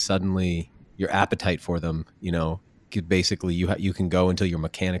processing, suddenly your appetite for them, could basically, you can go until you're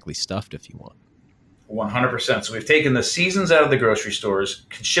mechanically stuffed if you want. 100%. So we've taken the seasons out of the grocery stores,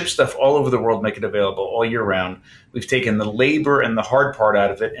 can ship stuff all over the world, make it available all year round. We've taken the labor and the hard part out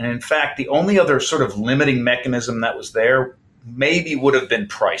of it. And in fact, the only other sort of limiting mechanism that was there maybe would have been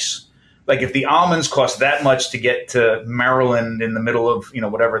price. Like, if the almonds cost that much to get to Maryland in the middle of,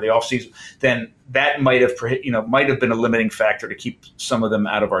 whatever, the off season, then that might have been a limiting factor to keep some of them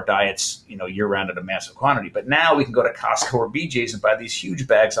out of our diets, year round at a massive quantity. But now we can go to Costco or BJ's and buy these huge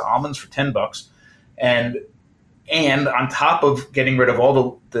bags of almonds for $10. And on top of getting rid of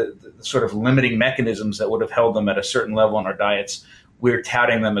all the sort of limiting mechanisms that would have held them at a certain level in our diets, we're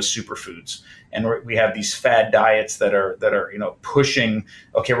touting them as superfoods. And we have these fad diets that are pushing,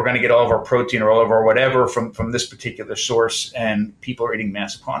 okay, we're going to get all of our protein or all of our whatever from this particular source, and people are eating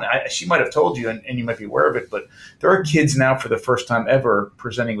massive quantities. She might have told you, and you might be aware of it, but there are kids now for the first time ever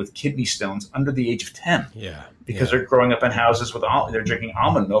presenting with kidney stones under the age of 10. Yeah. Because they're growing up in houses they're drinking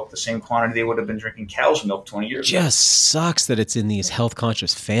almond milk, the same quantity they would have been drinking cow's milk 20 years ago. Just sucks that it's in these health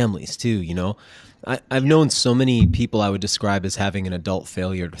conscious families too, I've known so many people I would describe as having an adult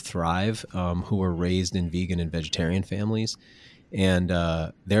failure to thrive, who were raised in vegan and vegetarian families, and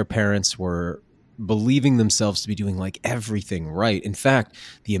their parents were believing themselves to be doing like everything right. In fact,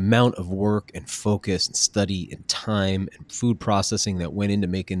 the amount of work and focus and study and time and food processing that went into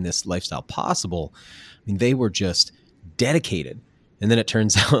making this lifestyle possible, they were just dedicated. And then it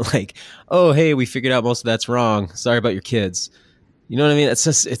turns out like, oh, hey, we figured out most of that's wrong. Sorry about your kids. You know what I mean?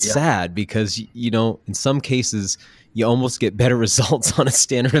 It's sad because, in some cases, you almost get better results on a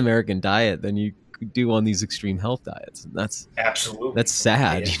standard American diet than you do on these extreme health diets. And that's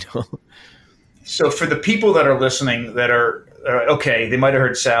sad, So for the people that are listening that are, okay, they might have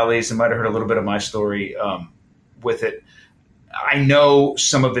heard Sally's, they might have heard a little bit of my story with it. I know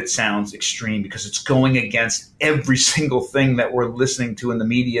some of it sounds extreme because it's going against every single thing that we're listening to in the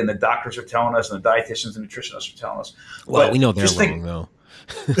media and the doctors are telling us and the dietitians and nutritionists are telling us. Well, we know they're wrong, though.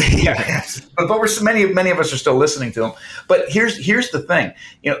 But many of us are still listening to them. But here's the thing.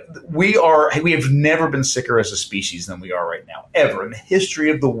 We have never been sicker as a species than we are right now. Ever. In the history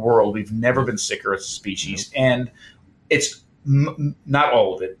of the world, we've never been sicker as a species. And it's not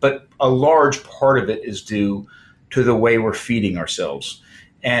all of it, but a large part of it is due to the way we're feeding ourselves.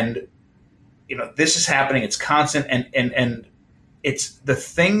 And, this is happening. It's constant. And it's the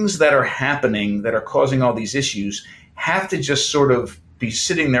things that are happening that are causing all these issues have to just sort of be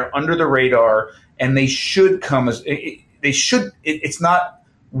sitting there under the radar, and they should come as it's not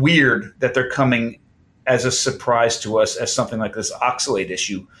weird that they're coming as a surprise to us as something like this oxalate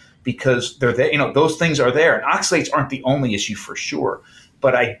issue, because they're there. Those things are there, and oxalates aren't the only issue for sure.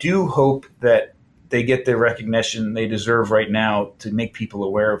 But I do hope that they get the recognition they deserve right now to make people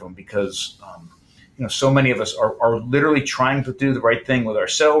aware of them, because so many of us are literally trying to do the right thing with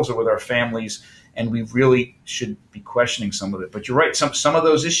ourselves or with our families, and we really should be questioning some of it. But you're right, some of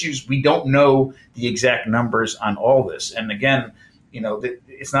those issues, we don't know the exact numbers on all this. And again,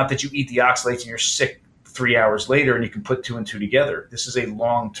 it's not that you eat the oxalates and you're sick 3 hours later and you can put two and two together. This is a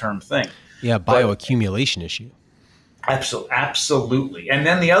long-term thing. Yeah, bioaccumulation issue. Absolutely. And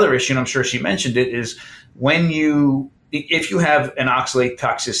then the other issue, and I'm sure she mentioned it, is if you have an oxalate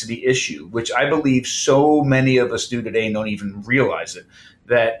toxicity issue, which I believe so many of us do today and don't even realize it,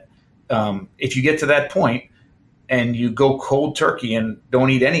 that if you get to that point and you go cold turkey and don't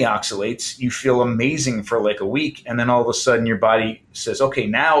eat any oxalates, you feel amazing for like a week. And then all of a sudden your body says, okay,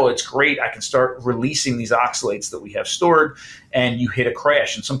 now it's great. I can start releasing these oxalates that we have stored, and you hit a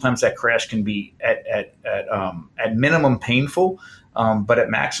crash. And sometimes that crash can be at minimum painful, but at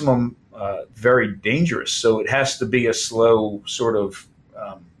maximum very dangerous. So it has to be a slow sort of,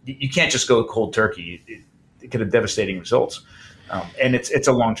 you can't just go cold turkey. It could have devastating results. And it's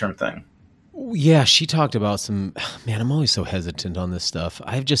a long-term thing. Yeah, she talked about some, man, I'm always so hesitant on this stuff.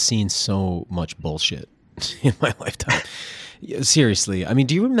 I've just seen so much bullshit in my lifetime. Seriously. I mean,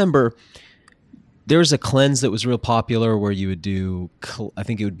 do you remember there's a cleanse that was real popular where you would do, I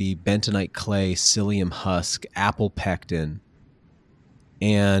think it would be bentonite clay, psyllium husk, apple pectin.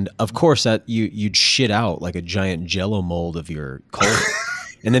 And of course that you'd shit out like a giant Jell-O mold of your colon.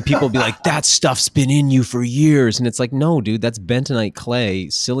 And then people would be like, that stuff's been in you for years. And it's like, no, dude, that's bentonite clay,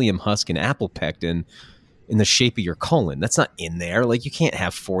 psyllium husk, and apple pectin in the shape of your colon. That's not in there. Like, you can't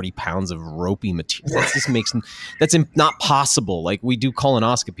have 40 pounds of ropey material. That's not possible. Like, we do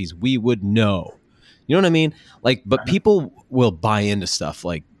colonoscopies. We would know. You know what I mean? Like, but people will buy into stuff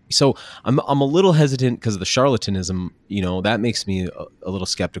like, so I'm a little hesitant because of the charlatanism, that makes me a little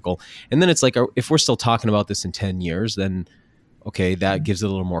skeptical. And then it's like, if we're still talking about this in 10 years, then okay, that gives it a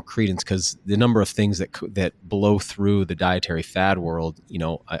little more credence, because the number of things that blow through the dietary fad world,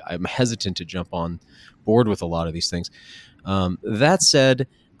 I'm hesitant to jump on board with a lot of these things. That said,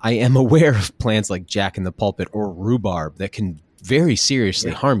 I am aware of plants like Jack in the Pulpit or rhubarb that can very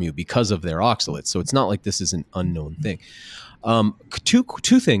seriously harm you because of their oxalates. So it's not like this is an unknown thing.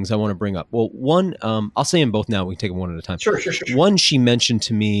 Two things I want to bring up. Well, one, I'll say them both now. We can take them one at a time. Sure. One, she mentioned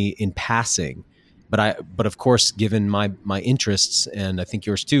to me in passing, but of course, given my interests, and I think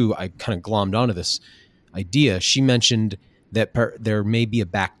yours too, I kind of glommed onto this idea. She mentioned that there may be a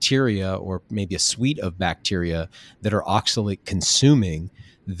bacteria, or maybe a suite of bacteria, that are oxalate consuming,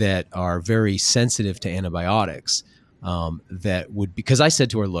 that are very sensitive to antibiotics. That would, because I said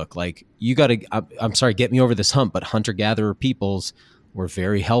to her, look, like, you got to, I'm sorry, get me over this hump, but hunter-gatherer peoples were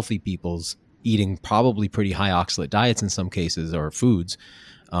very healthy peoples eating probably pretty high oxalate diets in some cases, or foods.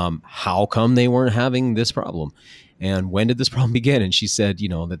 How come they weren't having this problem? And when did this problem begin? And she said,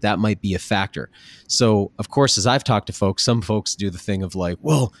 that might be a factor. So of course, as I've talked to folks, some folks do the thing of like,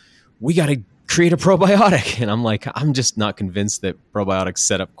 well, we got to create a probiotic. And I'm like, I'm just not convinced that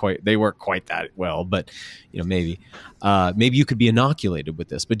probiotics they work quite that well, but maybe you could be inoculated with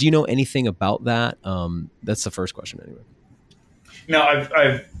this. But do you know anything about that? That's the first question anyway. No,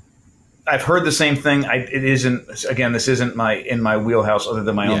 I've heard the same thing. This isn't in my wheelhouse, other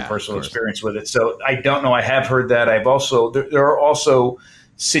than my own personal experience with it. So I don't know. I have heard that. There are also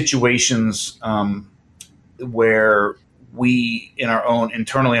situations where we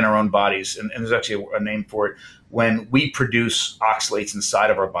internally in our own bodies, and there's actually a name for it, when we produce oxalates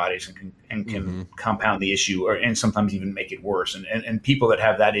inside of our bodies and can compound the issue, and sometimes even make it worse. And people that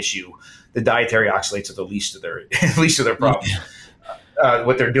have that issue, the dietary oxalates are the least of their problems.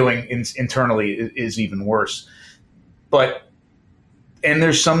 What they're doing internally is even worse. And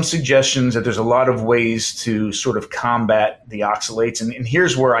there's some suggestions that there's a lot of ways to sort of combat the oxalates. And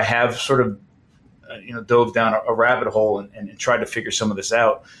here's where I have sort of, dove down a rabbit hole and tried to figure some of this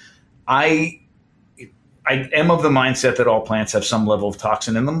out. I am of the mindset that all plants have some level of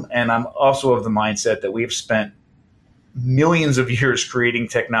toxin in them. And I'm also of the mindset that we have spent millions of years creating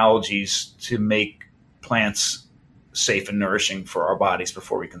technologies to make plants safe and nourishing for our bodies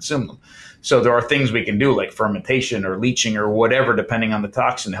before we consume them. So there are things we can do, like fermentation or leaching or whatever, depending on the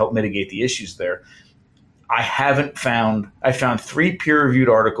toxin, to help mitigate the issues there. I found 3 peer-reviewed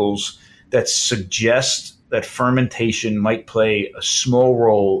articles that suggest that fermentation might play a small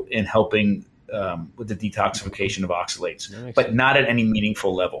role in helping with the detoxification of oxalates, but not at any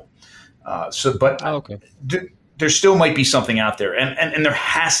meaningful level. There still might be something out there, and there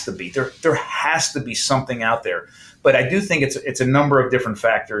has to be. There has to be something out there. But I do think it's a number of different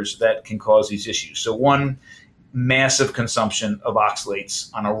factors that can cause these issues. So one, massive consumption of oxalates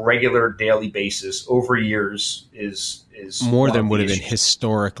on a regular daily basis over years is more than would have been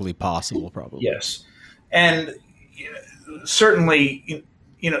historically possible, probably. Yes. And certainly,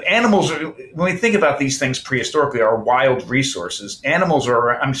 animals are, when we think about these things prehistorically, are wild resources. Animals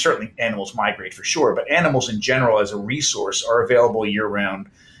are, certainly animals migrate for sure, but animals in general as a resource are available year round,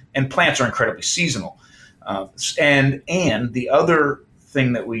 and plants are incredibly seasonal. And the other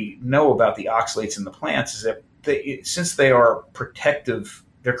thing that we know about the oxalates in the plants is that since they are protective,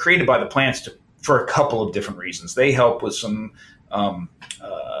 they're created by the plants for a couple of different reasons. They help with some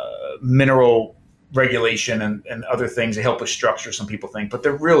mineral regulation and other things. They help with structure, some people think, but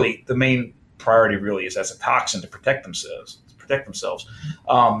the main priority really is as a toxin to protect themselves.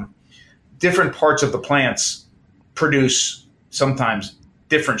 Different parts of the plants produce sometimes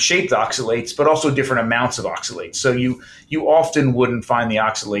different shaped oxalates, but also different amounts of oxalates. So you often wouldn't find the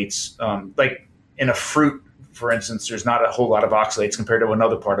oxalates like in a fruit, for instance. There's not a whole lot of oxalates compared to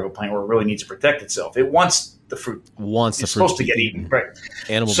another part of a plant where it really needs to protect itself. It wants the fruit. It's supposed to get eaten, right?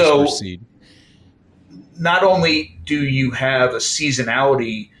 Animals proceed. Not only do you have a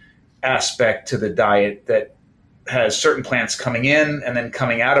seasonality aspect to the diet that has certain plants coming in and then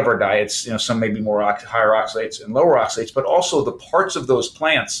coming out of our diets, some may be more higher oxalates and lower oxalates, but also the parts of those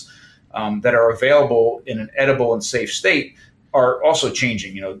plants that are available in an edible and safe state are also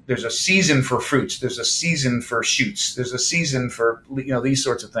changing. There's a season for fruits, there's a season for shoots, there's a season for these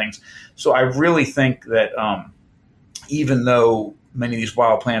sorts of things. So I really think that even though many of these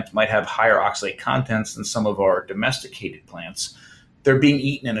wild plants might have higher oxalate contents than some of our domesticated plants, they're being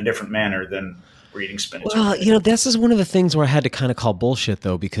eaten in a different manner than we're eating spinach. Well, this is one of the things where I had to kind of call bullshit,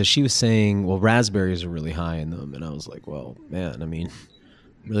 though, because she was saying, well, raspberries are really high in them. And I was like, well, man, I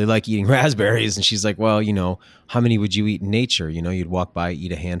really like eating raspberries. And she's like, well, how many would you eat in nature? You'd walk by,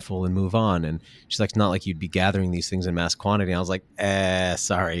 eat a handful and move on. And she's like, not like you'd be gathering these things in mass quantity. And I was like,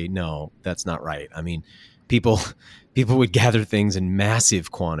 sorry, no, that's not right. People would gather things in massive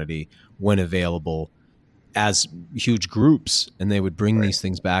quantity when available as huge groups, and they would bring these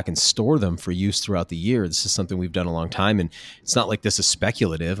things back and store them for use throughout the year. This is something we've done a long time, and it's not like this is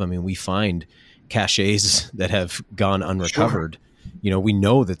speculative. We find caches that have gone unrecovered. Sure. We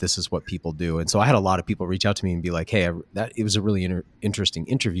know that this is what people do. And so I had a lot of people reach out to me and be like, hey, it was a really interesting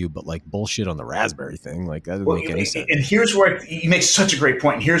interview, but like bullshit on the raspberry thing. Like that doesn't make any sense. And here's where you make such a great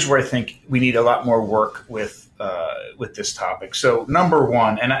point. And here's where I think we need a lot more work with this topic. So number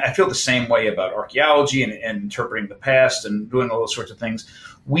one, and I feel the same way about archaeology and interpreting the past and doing all those sorts of things.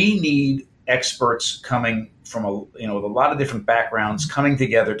 We need experts coming from with a lot of different backgrounds coming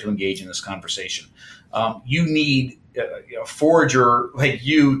together to engage in this conversation. You need a forager like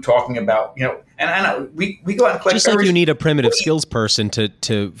you talking about, and I know we go out and collect. Just like you need a primitive skills person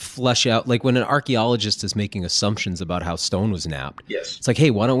to flesh out, like when an archaeologist is making assumptions about how stone was knapped. Yes. It's like,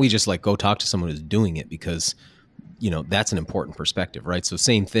 hey, why don't we just go talk to someone who's doing it, because that's an important perspective, right? So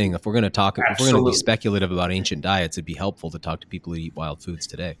same thing. If we're going to be speculative about ancient diets, it'd be helpful to talk to people who eat wild foods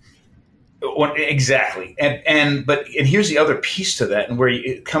today. Well, exactly. And here's the other piece to that, and where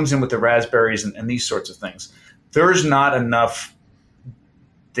it comes in with the raspberries and these sorts of things. There's not enough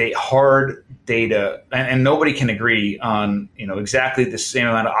hard data, and nobody can agree on exactly the same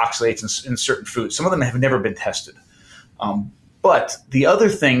amount of oxalates in certain foods. Some of them have never been tested. But the other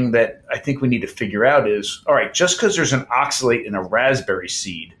thing that I think we need to figure out is, all right, just because there's an oxalate in a raspberry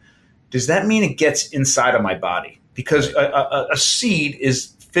seed, does that mean it gets inside of my body? Because a seed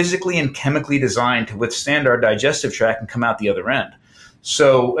is physically and chemically designed to withstand our digestive tract and come out the other end.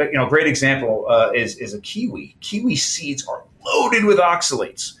 So, a great example is a kiwi. Kiwi seeds are loaded with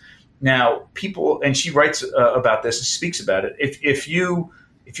oxalates. Now, people, and she writes about this and speaks about it. If you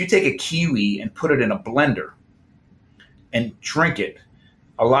take a kiwi and put it in a blender and drink it,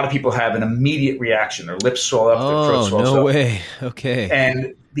 a lot of people have an immediate reaction. Their lips swell up, their throat swells up. Oh, no way. Okay.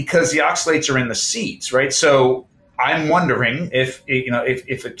 And because the oxalates are in the seeds, right? So I'm wondering if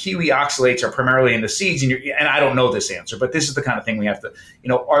a kiwi oxalates are primarily in the seeds, and I don't know this answer, but this is the kind of thing we have to,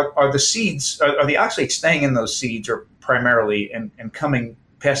 are the seeds, are the oxalates staying in those seeds, or primarily and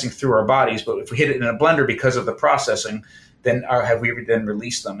passing through our bodies? But if we hit it in a blender because of the processing, then have we then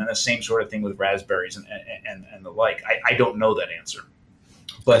released them? And the same sort of thing with raspberries and the like. I don't know that answer.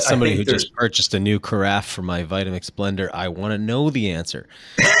 But as somebody who just purchased a new carafe for my Vitamix blender, I want to know the answer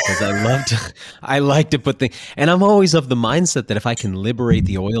because I like to put things, and I'm always of the mindset that if I can liberate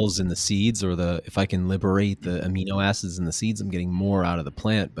the oils in the seeds, or if I can liberate the amino acids in the seeds, I'm getting more out of the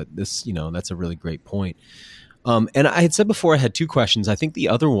plant. But this, that's a really great point. And I had said before I had two questions. I think the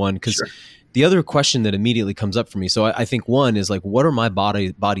other one, because the other question that immediately comes up for me, so I think one is like, what are my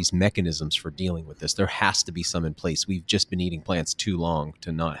body's mechanisms for dealing with this? There has to be some in place. We've just been eating plants too long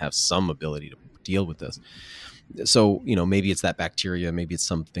to not have some ability to deal with this. So, maybe it's that bacteria, maybe it's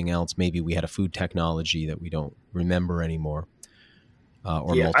something else. Maybe we had a food technology that we don't remember anymore.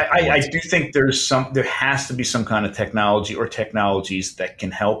 I do think there has to be some kind of technology or technologies that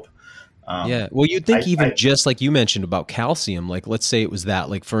can help. Well, you'd think just like you mentioned about calcium, like let's say it was that,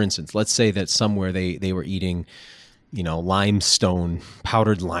 like for instance, let's say that somewhere they were eating, limestone,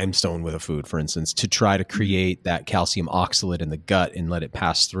 powdered limestone with a food, for instance, to try to create that calcium oxalate in the gut and let it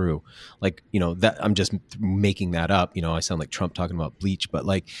pass through. Like, that I'm just making that up. I sound like Trump talking about bleach, but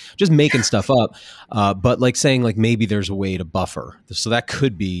like just making stuff up. But like saying like maybe there's a way to buffer. So that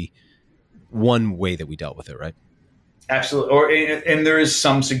could be one way that we dealt with it, right? Absolutely. And there is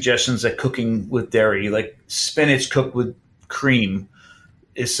some suggestions that cooking with dairy, like spinach cooked with cream,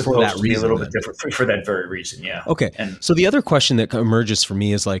 is supposed to be a little bit different for that very reason. Yeah. Okay. So the other question that emerges for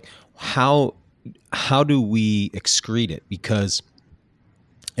me is like, how do we excrete it? Because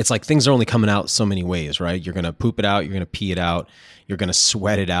it's like things are only coming out so many ways, right? You're going to poop it out. You're going to pee it out. You're going to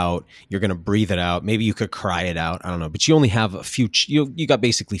sweat it out. You're going to breathe it out. Maybe you could cry it out. I don't know. But you only have a few, you got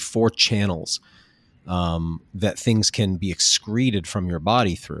basically 4 channels that things can be excreted from your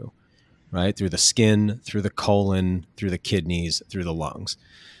body through, right? Through the skin, through the colon, through the kidneys, through the lungs.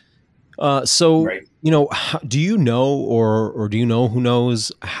 So, right. Do you know, or do you know who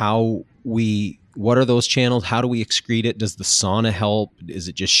knows what are those channels? How do we excrete it? Does the sauna help? Is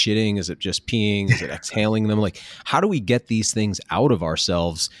it just shitting? Is it just peeing? Is it exhaling them? Like, how do we get these things out of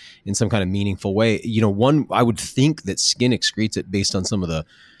ourselves in some kind of meaningful way? I would think that skin excretes it based on some of the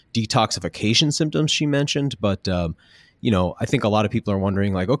detoxification symptoms she mentioned, but I think a lot of people are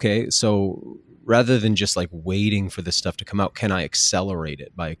wondering like, okay, so rather than just like waiting for this stuff to come out, can I accelerate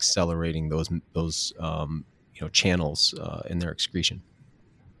it by accelerating those channels in their excretion?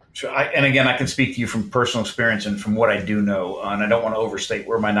 Sure. And again, I can speak to you from personal experience and from what I do know, and I don't want to overstate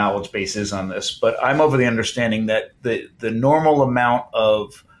where my knowledge base is on this, but I'm of the understanding that the normal amount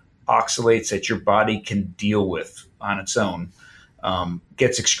of oxalates that your body can deal with on its own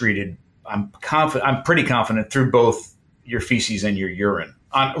gets excreted. I'm pretty confident through both your feces and your urine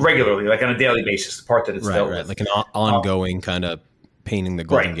regularly, like on a daily basis, the part that it's dealt with. Like an ongoing kind of painting the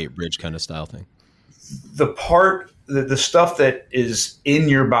Golden Gate Bridge kind of style thing. The stuff that is in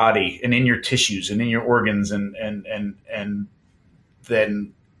your body and in your tissues and in your organs and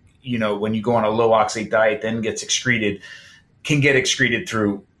then, when you go on a low oxalate diet, then can get excreted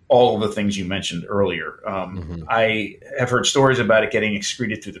through all of the things you mentioned earlier. I have heard stories about it getting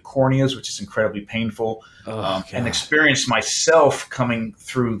excreted through the corneas, which is incredibly painful, and experienced myself coming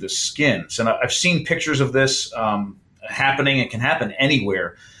through the skin. So I've seen pictures of this happening. It can happen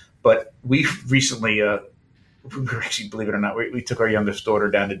anywhere. But we recently, actually, believe it or not, we took our youngest daughter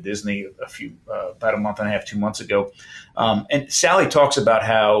down to Disney about a month and a half, 2 months ago. And Sally talks about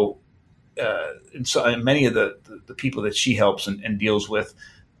how many of the people that she helps and deals with,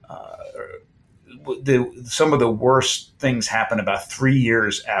 some of the worst things happen about 3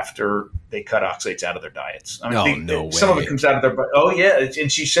 years after they cut oxalates out of their diets. No way. Some of it comes out of their, oh yeah.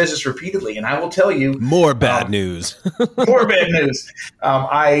 And she says this repeatedly, and I will tell you more bad news. More bad news.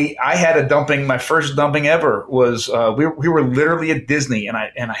 I had a dumping. My first dumping ever was, we were literally at Disney, and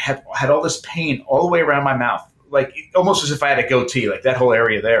I had all this pain all the way around my mouth, like almost as if I had a goatee, like that whole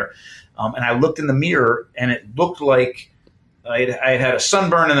area there. And I looked in the mirror, and it looked like I had a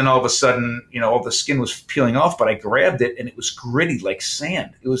sunburn, and then all of a sudden, all the skin was peeling off, but I grabbed it and it was gritty like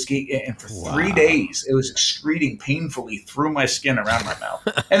sand. It was, and for 3 days, it was excreting painfully through my skin around my mouth.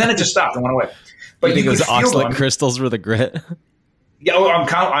 And then it just stopped and went away. But you think those oxalic crystals were the grit? Yeah, well, I'm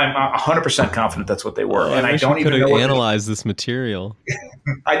 100% confident that's what they were. And I don't even know analyze this material.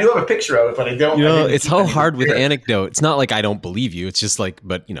 I do have a picture of it, but I don't. It's so hard with anecdote. It's not like I don't believe you. It's just like,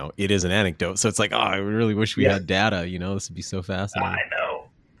 but it is an anecdote. So it's like, I really wish we had data. This would be so fascinating. I know.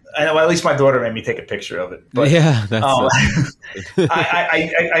 At least my daughter made me take a picture of it. But, yeah, that's.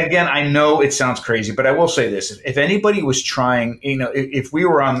 I know it sounds crazy, but I will say this: if anybody was trying, if we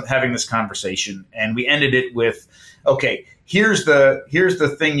were having this conversation and we ended it with, okay, here's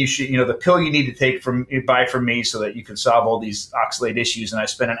the thing you should, the pill you need to buy from me so that you can solve all these oxalate issues. And I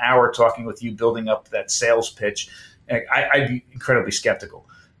spent an hour talking with you, building up that sales pitch. I'd be incredibly skeptical.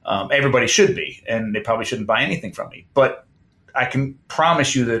 Everybody should be, and they probably shouldn't buy anything from me. But I can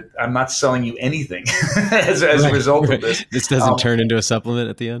promise you that I'm not selling you anything as a result of this. This doesn't turn into a supplement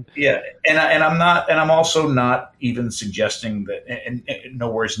at the end. Yeah, and I'm not, and I'm also not even suggesting that, and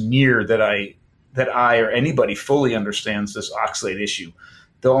nowhere near that I or anybody fully understands this oxalate issue.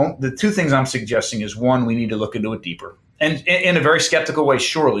 The two things I'm suggesting is, one, we need to look into it deeper, and in a very skeptical way,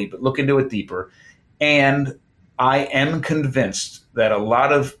 surely, but look into it deeper. And I am convinced that a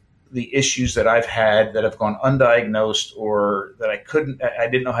lot of the issues that I've had that have gone undiagnosed or that I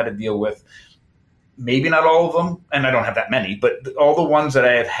didn't know how to deal with, maybe not all of them, and I don't have that many, but all the ones that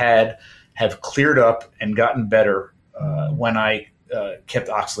I have had have cleared up and gotten better when I kept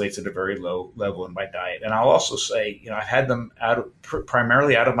oxalates at a very low level in my diet. And I'll also say, I've had them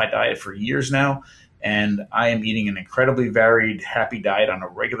primarily out of my diet for years now, and I am eating an incredibly varied, happy diet on a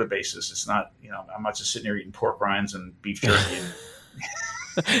regular basis. It's not, I'm not just sitting here eating pork rinds and beef jerky.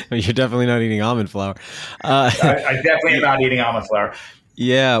 You're definitely not eating almond flour. I definitely am not eating almond flour.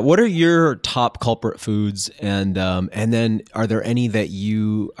 Yeah. What are your top culprit foods? And then are there any that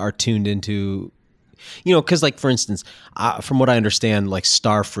you are tuned into? Because like, for instance, from what I understand, like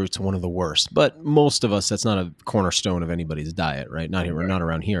star fruit's one of the worst, but most of us, that's not a cornerstone of anybody's diet, right? Not here, not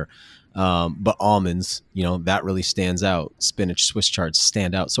around here. But almonds, that really stands out. Spinach, Swiss chards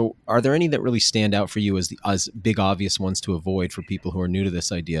stand out. So are there any that really stand out for you as big obvious ones to avoid for people who are new to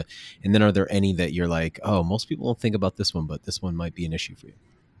this idea? And then are there any that you're like, oh, most people don't think about this one, but this one might be an issue for you?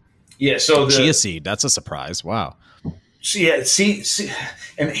 Yeah. So chia seed, that's a surprise. Wow. See,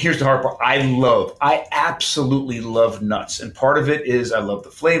 and here's the hard part. I absolutely love nuts. And part of it is I love the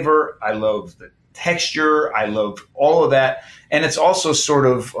flavor. I love the texture. I love all of that. And it's also sort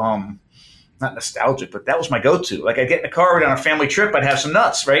of, not nostalgic, but that was my go-to. Like I'd get in the car on a family trip, I'd have some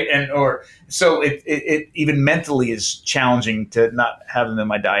nuts, right? So it even mentally is challenging to not have them in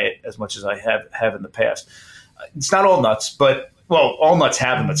my diet as much as I have in the past. It's not all nuts, all nuts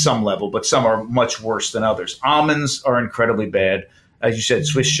have them at some level, but some are much worse than others. Almonds are incredibly bad. As you said,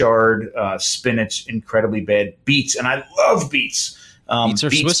 Swiss chard, spinach, incredibly bad. Beets, and I love beets. Beets are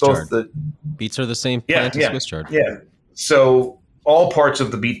Swiss chard. Beets are the same plant as Swiss chard. Yeah. So all parts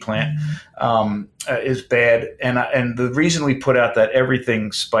of the beet plant is bad. And the reason we put out that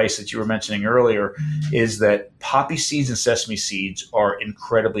everything spice that you were mentioning earlier is that poppy seeds and sesame seeds are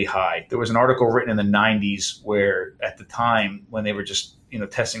incredibly high. There was an article written in the 90s where at the time when they were just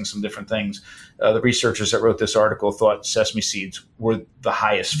testing some different things, the researchers that wrote this article thought sesame seeds were the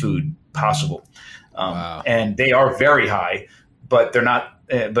highest food possible. Wow. And they are very high, but they're not.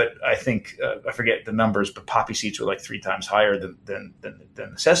 But I think I forget the numbers, but poppy seeds were like 3 times higher than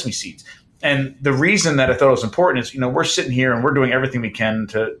the sesame seeds. And the reason that I thought it was important is, we're sitting here and we're doing everything we can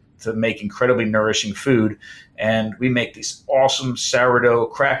to make incredibly nourishing food, and we make this awesome sourdough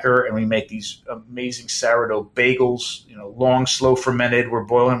cracker, and we make these amazing sourdough bagels. Long, slow fermented. We're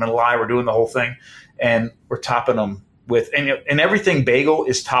boiling them in lye. We're doing the whole thing, and we're topping them with, and everything bagel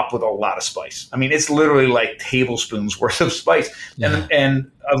is topped with a lot of spice. I mean, it's literally like tablespoons worth of spice. Yeah. And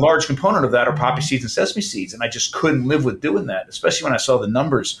a large component of that are poppy seeds and sesame seeds. And I just couldn't live with doing that, especially when I saw the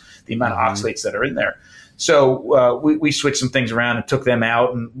numbers, the amount of oxalates that are in there. So we switched some things around and took them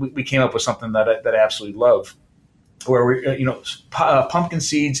out, and we came up with something that I absolutely love, where we, pumpkin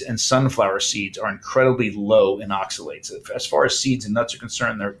seeds and sunflower seeds are incredibly low in oxalates. As far as seeds and nuts are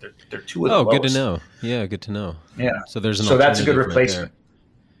concerned, they're two of the lowest. Oh, good to know. Yeah, good to know. Yeah. So there's that's a good replacement.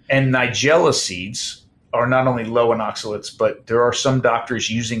 Right, and Nigella seeds are not only low in oxalates, but there are some doctors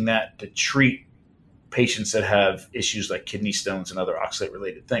using that to treat patients that have issues like kidney stones and other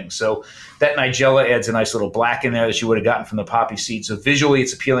oxalate-related things. So that Nigella adds a nice little black in there that you would have gotten from the poppy seed. So visually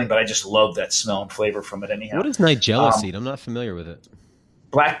it's appealing, but I just love that smell and flavor from it anyhow. What is Nigella seed? I'm not familiar with it.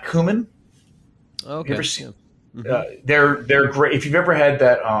 Black cumin. Okay. You ever seen, they're great. If you've ever had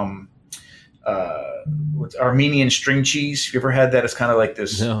that what's Armenian string cheese, if you ever had that, it's kind of like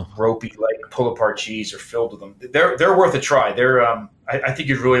this ropey, like pull-apart cheese, or filled with them. They're worth a try. They're I think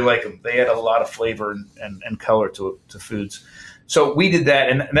you'd really like them. They add a lot of flavor and color to foods. So we did that,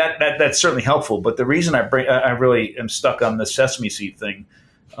 and that's certainly helpful. But the reason I really am stuck on the sesame seed thing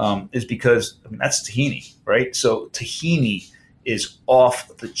is because that's tahini, right? So tahini is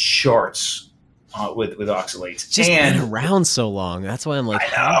off the charts with oxalates. It's just been around so long. That's why I'm like,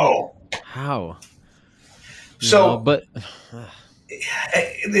 I know. How? But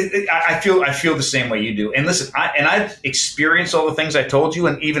I feel the same way you do. And listen, I've experienced all the things I told you,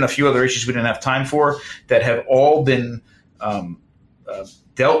 and even a few other issues we didn't have time for that have all been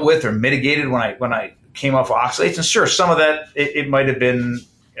dealt with or mitigated when I came off of oxalates. And sure, some of that it might have been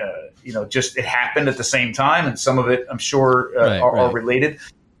just it happened at the same time, and some of it I'm sure are related.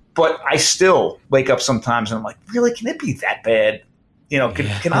 But I still wake up sometimes and I'm like, really, can it be that bad?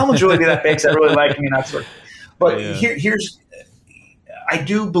 Can almonds really be that bad? Because I really like them and that sort of thing. But I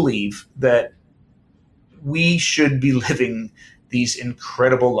do believe that we should be living these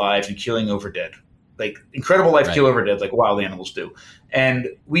incredible lives and killing over dead. Like incredible life, kill over dead, like wild animals do. And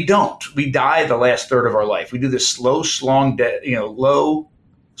we don't. We die the last third of our life. We do this slow, long death,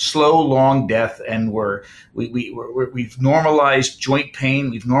 long death, and we've normalized joint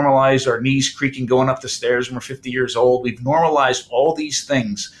pain. We've normalized our knees creaking going up the stairs when we're 50 years old. We've normalized all these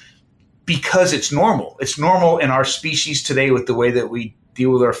things because it's normal. It's normal in our species today with the way that we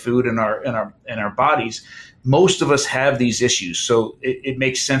deal with our food and our bodies. Most of us have these issues, so it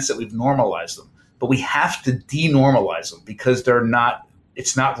makes sense that we've normalized them. But we have to denormalize them because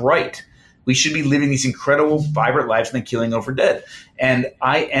it's not right. We should be living these incredible, vibrant lives and then killing over dead. And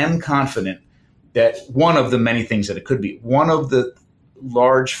I am confident that one of the many things that it could be, one of the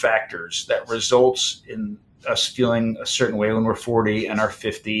large factors that results in us feeling a certain way when we're 40 and are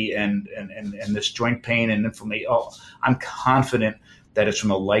 50 and this joint pain and inflammation, I'm confident that it's from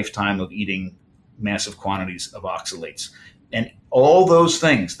a lifetime of eating massive quantities of oxalates. And all those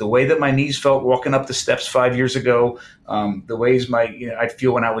things, the way that my knees felt walking up the steps 5 years ago, the ways I'd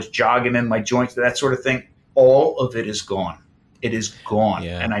feel when I was jogging in my joints, that sort of thing, all of it is gone. It is gone.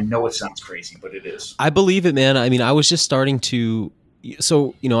 Yeah. And I know it sounds crazy, but it is. I believe it, man. I mean, I was just starting to,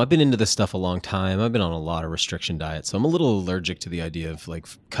 so, I've been into this stuff a long time. I've been on a lot of restriction diets. So I'm a little allergic to the idea of like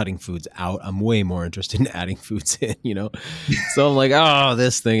cutting foods out. I'm way more interested in adding foods in, So I'm like, oh,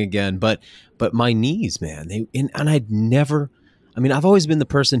 this thing again. But my knees, man, I've always been the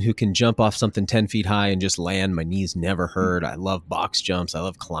person who can jump off something 10 feet high and just land. My knees never hurt. I love box jumps. I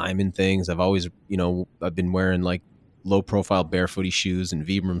love climbing things. I've always, I've been wearing like low profile barefooty shoes and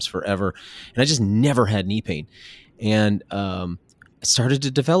Vibrams forever. And I just never had knee pain. And, I started to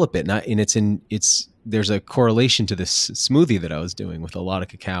develop it. And there's a correlation to this smoothie that I was doing with a lot of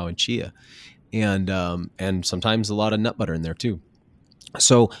cacao and chia and sometimes a lot of nut butter in there too.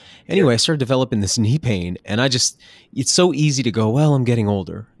 So anyway, I started developing this knee pain and it's so easy to go, well, I'm getting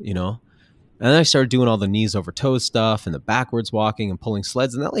older, And then I started doing all the knees over toes stuff and the backwards walking and pulling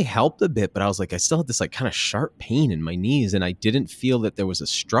sleds. And that like helped a bit, but I was like, I still had this like kind of sharp pain in my knees. And I didn't feel that there was a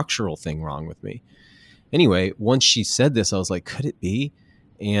structural thing wrong with me. Anyway, once she said this, I was like, could it be?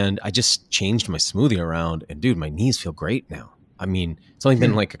 And I just changed my smoothie around and dude, my knees feel great now. I mean, it's only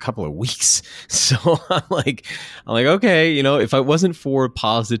been like a couple of weeks. So I'm like, okay, if I wasn't for a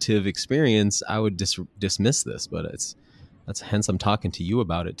positive experience, I would dismiss this, but that's hence I'm talking to you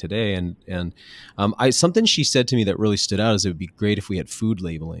about it today. And something she said to me that really stood out is it would be great if we had food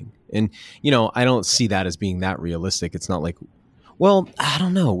labeling. And, I don't see that as being that realistic. It's not like, well, I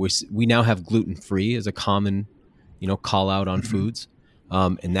don't know. We now have gluten-free as a common, call out on foods.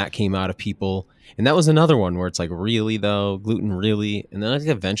 And that came out of people. And that was another one where it's like, really though, gluten, really? And then I think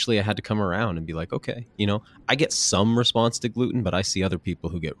eventually I had to come around and be like, okay, I get some response to gluten, but I see other people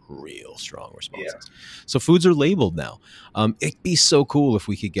who get real strong responses. Yeah. So foods are labeled now. It'd be so cool if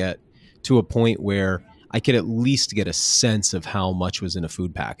we could get to a point where I could at least get a sense of how much was in a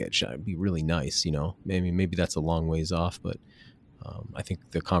food package. That'd be really nice, maybe that's a long ways off, but I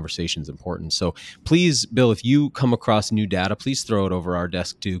think the conversation is important. So please, Bill, if you come across new data, please throw it over our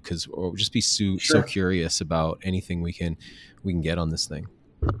desk too, because we'll just be so curious about anything we can get on this thing.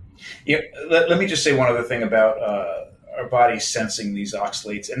 Yeah, let me just say one other thing about our bodies sensing these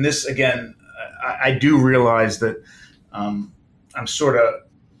oxalates. And this, again, I do realize that I'm sort of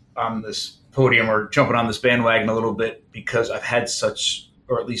on this podium or jumping on this bandwagon a little bit because I've had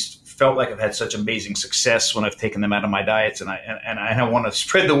or at least felt like I've had such amazing success when I've taken them out of my diets, and I want to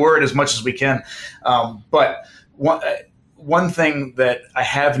spread the word as much as we can. But one thing that I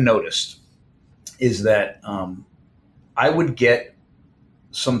have noticed is that I would get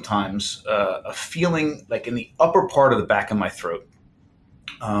sometimes a feeling like in the upper part of the back of my throat.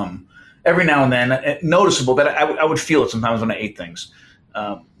 Every now and then, noticeable that I would feel it sometimes when I ate things.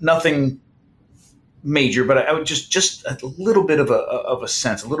 Nothing major, but I would just a little bit of a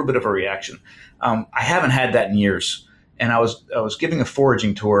sense, a little bit of a reaction. I haven't had that in years. And I was giving a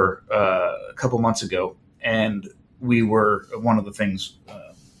foraging tour a couple months ago, and one of the things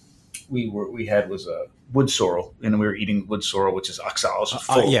we had was a wood sorrel, and we were eating wood sorrel, which is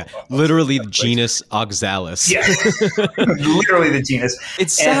oxalates. Literally the genus Oxalis. Yeah, literally the genus.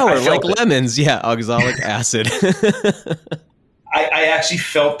 It's sour like lemons. Yeah, oxalic acid. I actually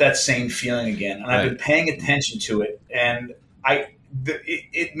felt that same feeling again, and I've been paying attention to it. And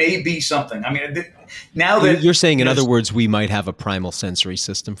it may be something. I mean, now that you're saying, in other words, we might have a primal sensory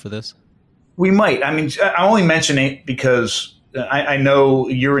system for this. We might. I mean, I only mention it because I know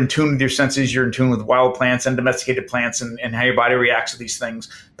you're in tune with your senses. You're in tune with wild plants and domesticated plants, and how your body reacts to these things.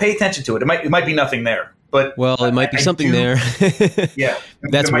 Pay attention to it. It might be nothing there, but it might be something there. Yeah,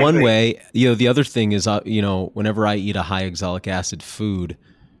 that's one way. The other thing is, whenever I eat a high oxalic acid food,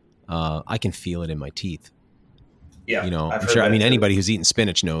 I can feel it in my teeth. Yeah, I'm sure. I mean, anybody who's eaten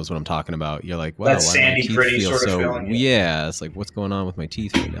spinach knows what I'm talking about. You're like, wow, that sandy, gritty sort of feeling. Yeah, it's like, what's going on with my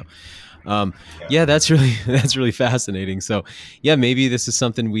teeth right now? That's really fascinating. So, yeah, maybe this is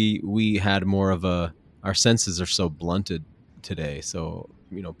something we had more of our senses are so blunted today. So,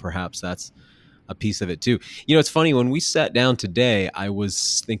 perhaps that's a piece of it too. It's funny, when we sat down today, I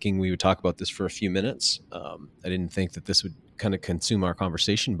was thinking we would talk about this for a few minutes. I didn't think that this would kind of consume our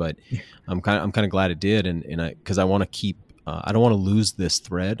conversation, but I'm kind of glad it did. And because I want to keep, I don't want to lose this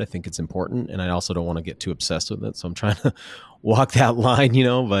thread. I think it's important. And I also don't want to get too obsessed with it. So I'm trying to walk that line,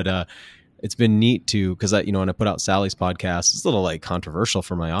 but it's been neat to, because when I put out Sally's podcast, it's a little like controversial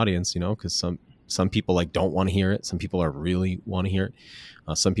for my audience, because some people like don't want to hear it. Some people really want to hear it.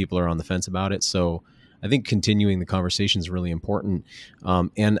 Some people are on the fence about it. So I think continuing the conversation is really important.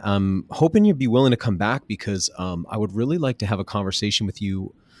 And I'm hoping you'd be willing to come back, because I would really like to have a conversation with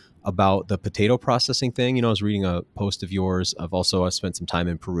you about the potato processing thing. I was reading a post of yours. I spent some time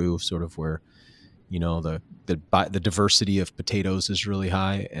in Peru, sort of where, the diversity of potatoes is really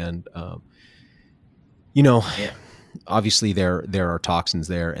high. And, obviously there are toxins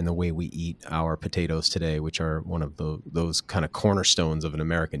there, and the way we eat our potatoes today, which are one of those kind of cornerstones of an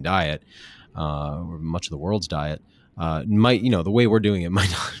American diet, or much of the world's diet, the way we're doing it might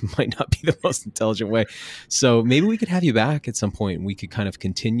not be the most intelligent way. So maybe we could have you back at some point and we could kind of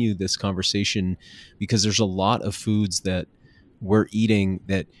continue this conversation, because there's a lot of foods that we're eating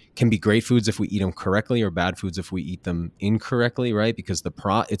that can be great foods if we eat them correctly, or bad foods if we eat them incorrectly, right? Because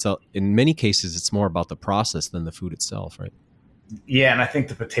in many cases, it's more about the process than the food itself, right? Yeah, and I think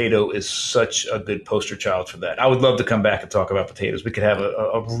the potato is such a good poster child for that. I would love to come back and talk about potatoes. We could have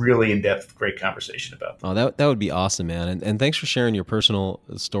a really in-depth, great conversation about them. Oh, that would be awesome, man. And thanks for sharing your personal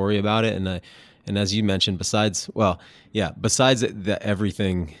story about it. And as you mentioned, besides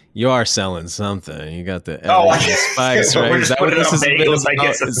everything, you are selling something. You got the spice, right? Is that what this has been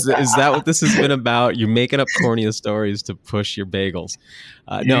about? Is that what this has been about? You're making up cornea stories to push your bagels.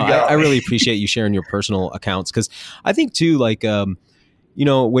 I really appreciate you sharing your personal accounts, because I think too, like, when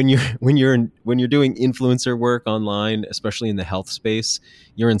you're doing influencer work online, especially in the health space,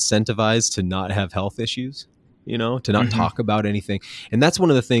 you're incentivized to not have health issues. To not talk about anything. And that's one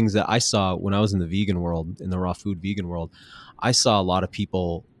of the things that I saw when I was in the vegan world, in the raw food vegan world. I saw a lot of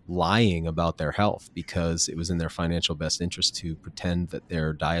people lying about their health because it was in their financial best interest to pretend that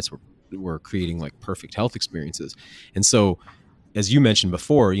their diets were creating like perfect health experiences. And so, as you mentioned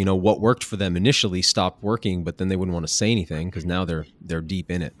before, what worked for them initially stopped working, but then they wouldn't want to say anything because now they're deep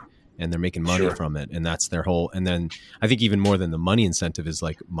in it. And they're making money from it. And that's their whole, and then I think even more than the money incentive is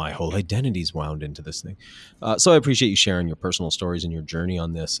like, my whole identity's wound into this thing. So I appreciate you sharing your personal stories and your journey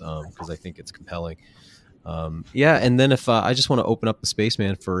on this, because I think it's compelling. And then if I just want to open up the space,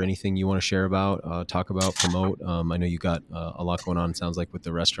 man, for anything you want to share about, talk about, promote. I know you got a lot going on, it sounds like, with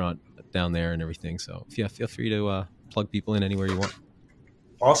the restaurant down there and everything. So yeah, feel free to plug people in anywhere you want.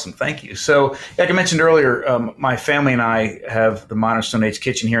 Awesome. Thank you. So, like I mentioned earlier, my family and I have the Modern Stone Age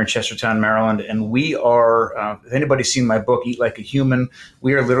Kitchen here in Chestertown, Maryland. And we are, if anybody's seen my book, Eat Like a Human,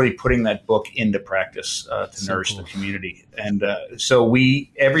 we are literally putting that book into practice to nourish the community. And so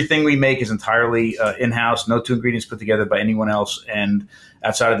everything we make is entirely in-house, no two ingredients put together by anyone else and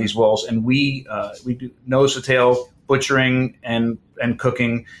outside of these walls. And we do nose to tail butchering and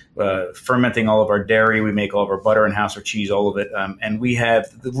cooking, fermenting all of our dairy. We make all of our butter in-house, our cheese, all of it. And we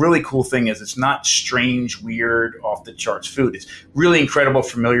have, the really cool thing is it's not strange, weird, off the charts food. It's really incredible,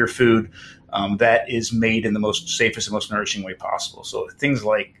 familiar food that is made in the most safest and most nourishing way possible. So things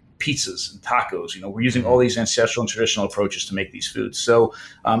like pizzas and tacos, we're using all these ancestral and traditional approaches to make these foods. So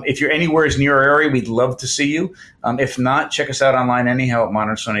if you're anywhere near our area, we'd love to see you. If not, check us out online anyhow at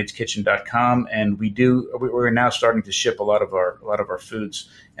modernstoneagekitchen.com. And we're now starting to ship a lot of our foods.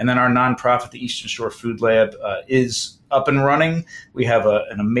 And then our nonprofit, the Eastern Shore Food Lab, is up and running. We have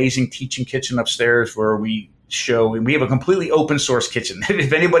an amazing teaching kitchen upstairs where we have a completely open source kitchen.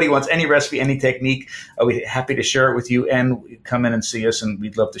 If anybody wants any recipe, any technique, we're happy to share it with you, and come in and see us, and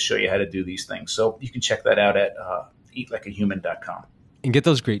we'd love to show you how to do these things. So you can check that out at eatlikeahuman.com. And get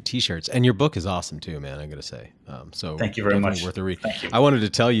those great T-shirts. And your book is awesome too, man, I got to say. So thank you very much. Worth a read. Thank you. I wanted to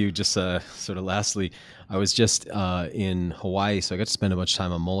tell you just sort of lastly, I was just in Hawaii, so I got to spend a bunch of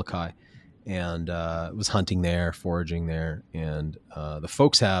time on Molokai and was hunting there, foraging there. And the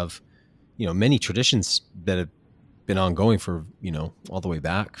folks have, many traditions that have been ongoing for, all the way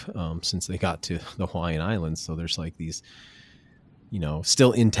back since they got to the Hawaiian Islands. So there's like these,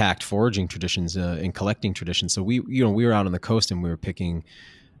 still intact foraging traditions and collecting traditions. So we were out on the coast and we were picking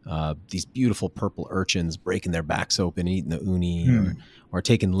these beautiful purple urchins, breaking their backs open, eating the uni, or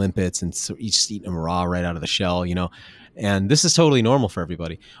taking limpets and so each eating them raw right out of the shell, And this is totally normal for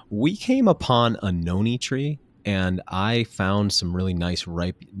everybody. We came upon a noni tree and I found some really nice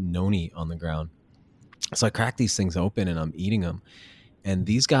ripe noni on the ground. So I cracked these things open and I'm eating them. And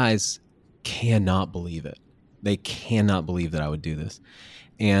these guys cannot believe it. They cannot believe that I would do this.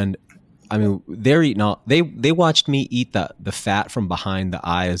 And I mean, they're eating all, they watched me eat the fat from behind the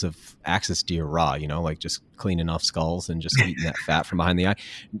eyes of axis deer raw, like just cleaning off skulls and just eating that fat from behind the eye.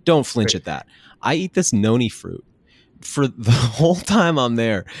 Don't flinch at that. I eat this noni fruit. For the whole time I'm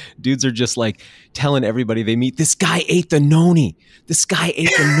there, dudes are just like telling everybody they meet, this guy ate the noni. This guy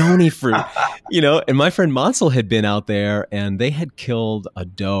ate the noni fruit, and my friend Mansell had been out there and they had killed a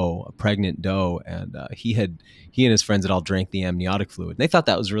pregnant doe. And he and his friends had all drank the amniotic fluid. And they thought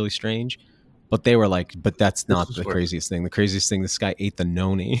that was really strange, but they were like, but that's not the craziest thing. The craziest thing, this guy ate the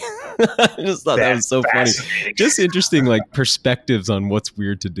noni. I just thought that was so funny. Just interesting, like perspectives on what's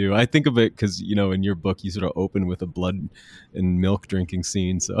weird to do. I think of it because, in your book, you sort of open with a blood and milk drinking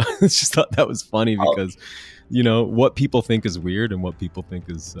scene. So I just thought that was funny because, what people think is weird and what people think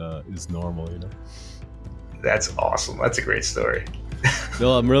is normal, That's awesome. That's a great story.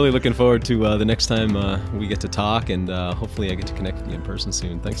 Bill, I'm really looking forward to the next time we get to talk, and hopefully I get to connect with you in person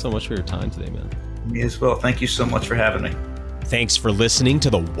soon. Thanks so much for your time today, man. Me as well. Thank you so much for having me. Thanks for listening to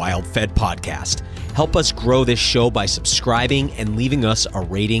the WildFed podcast. Help us grow this show by subscribing and leaving us a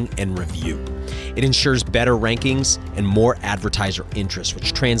rating and review. It ensures better rankings and more advertiser interest,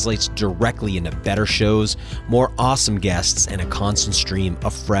 which translates directly into better shows, more awesome guests, and a constant stream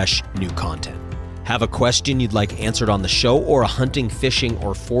of fresh new content. Have a question you'd like answered on the show or a hunting, fishing,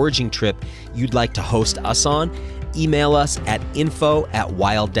 or foraging trip you'd like to host us on? Email us at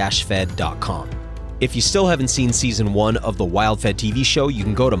info@wild-fed.com. If you still haven't seen season 1 of the WildFed TV show, you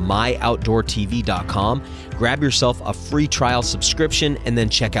can go to myoutdoortv.com, grab yourself a free trial subscription, and then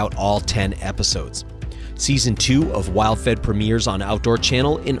check out all 10 episodes. Season 2 of WildFed premieres on Outdoor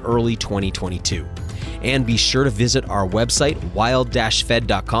Channel in early 2022. And be sure to visit our website,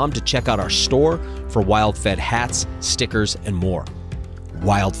 wild-fed.com, to check out our store for WildFed hats, stickers, and more.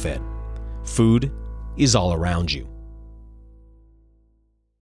 WildFed. Food is all around you.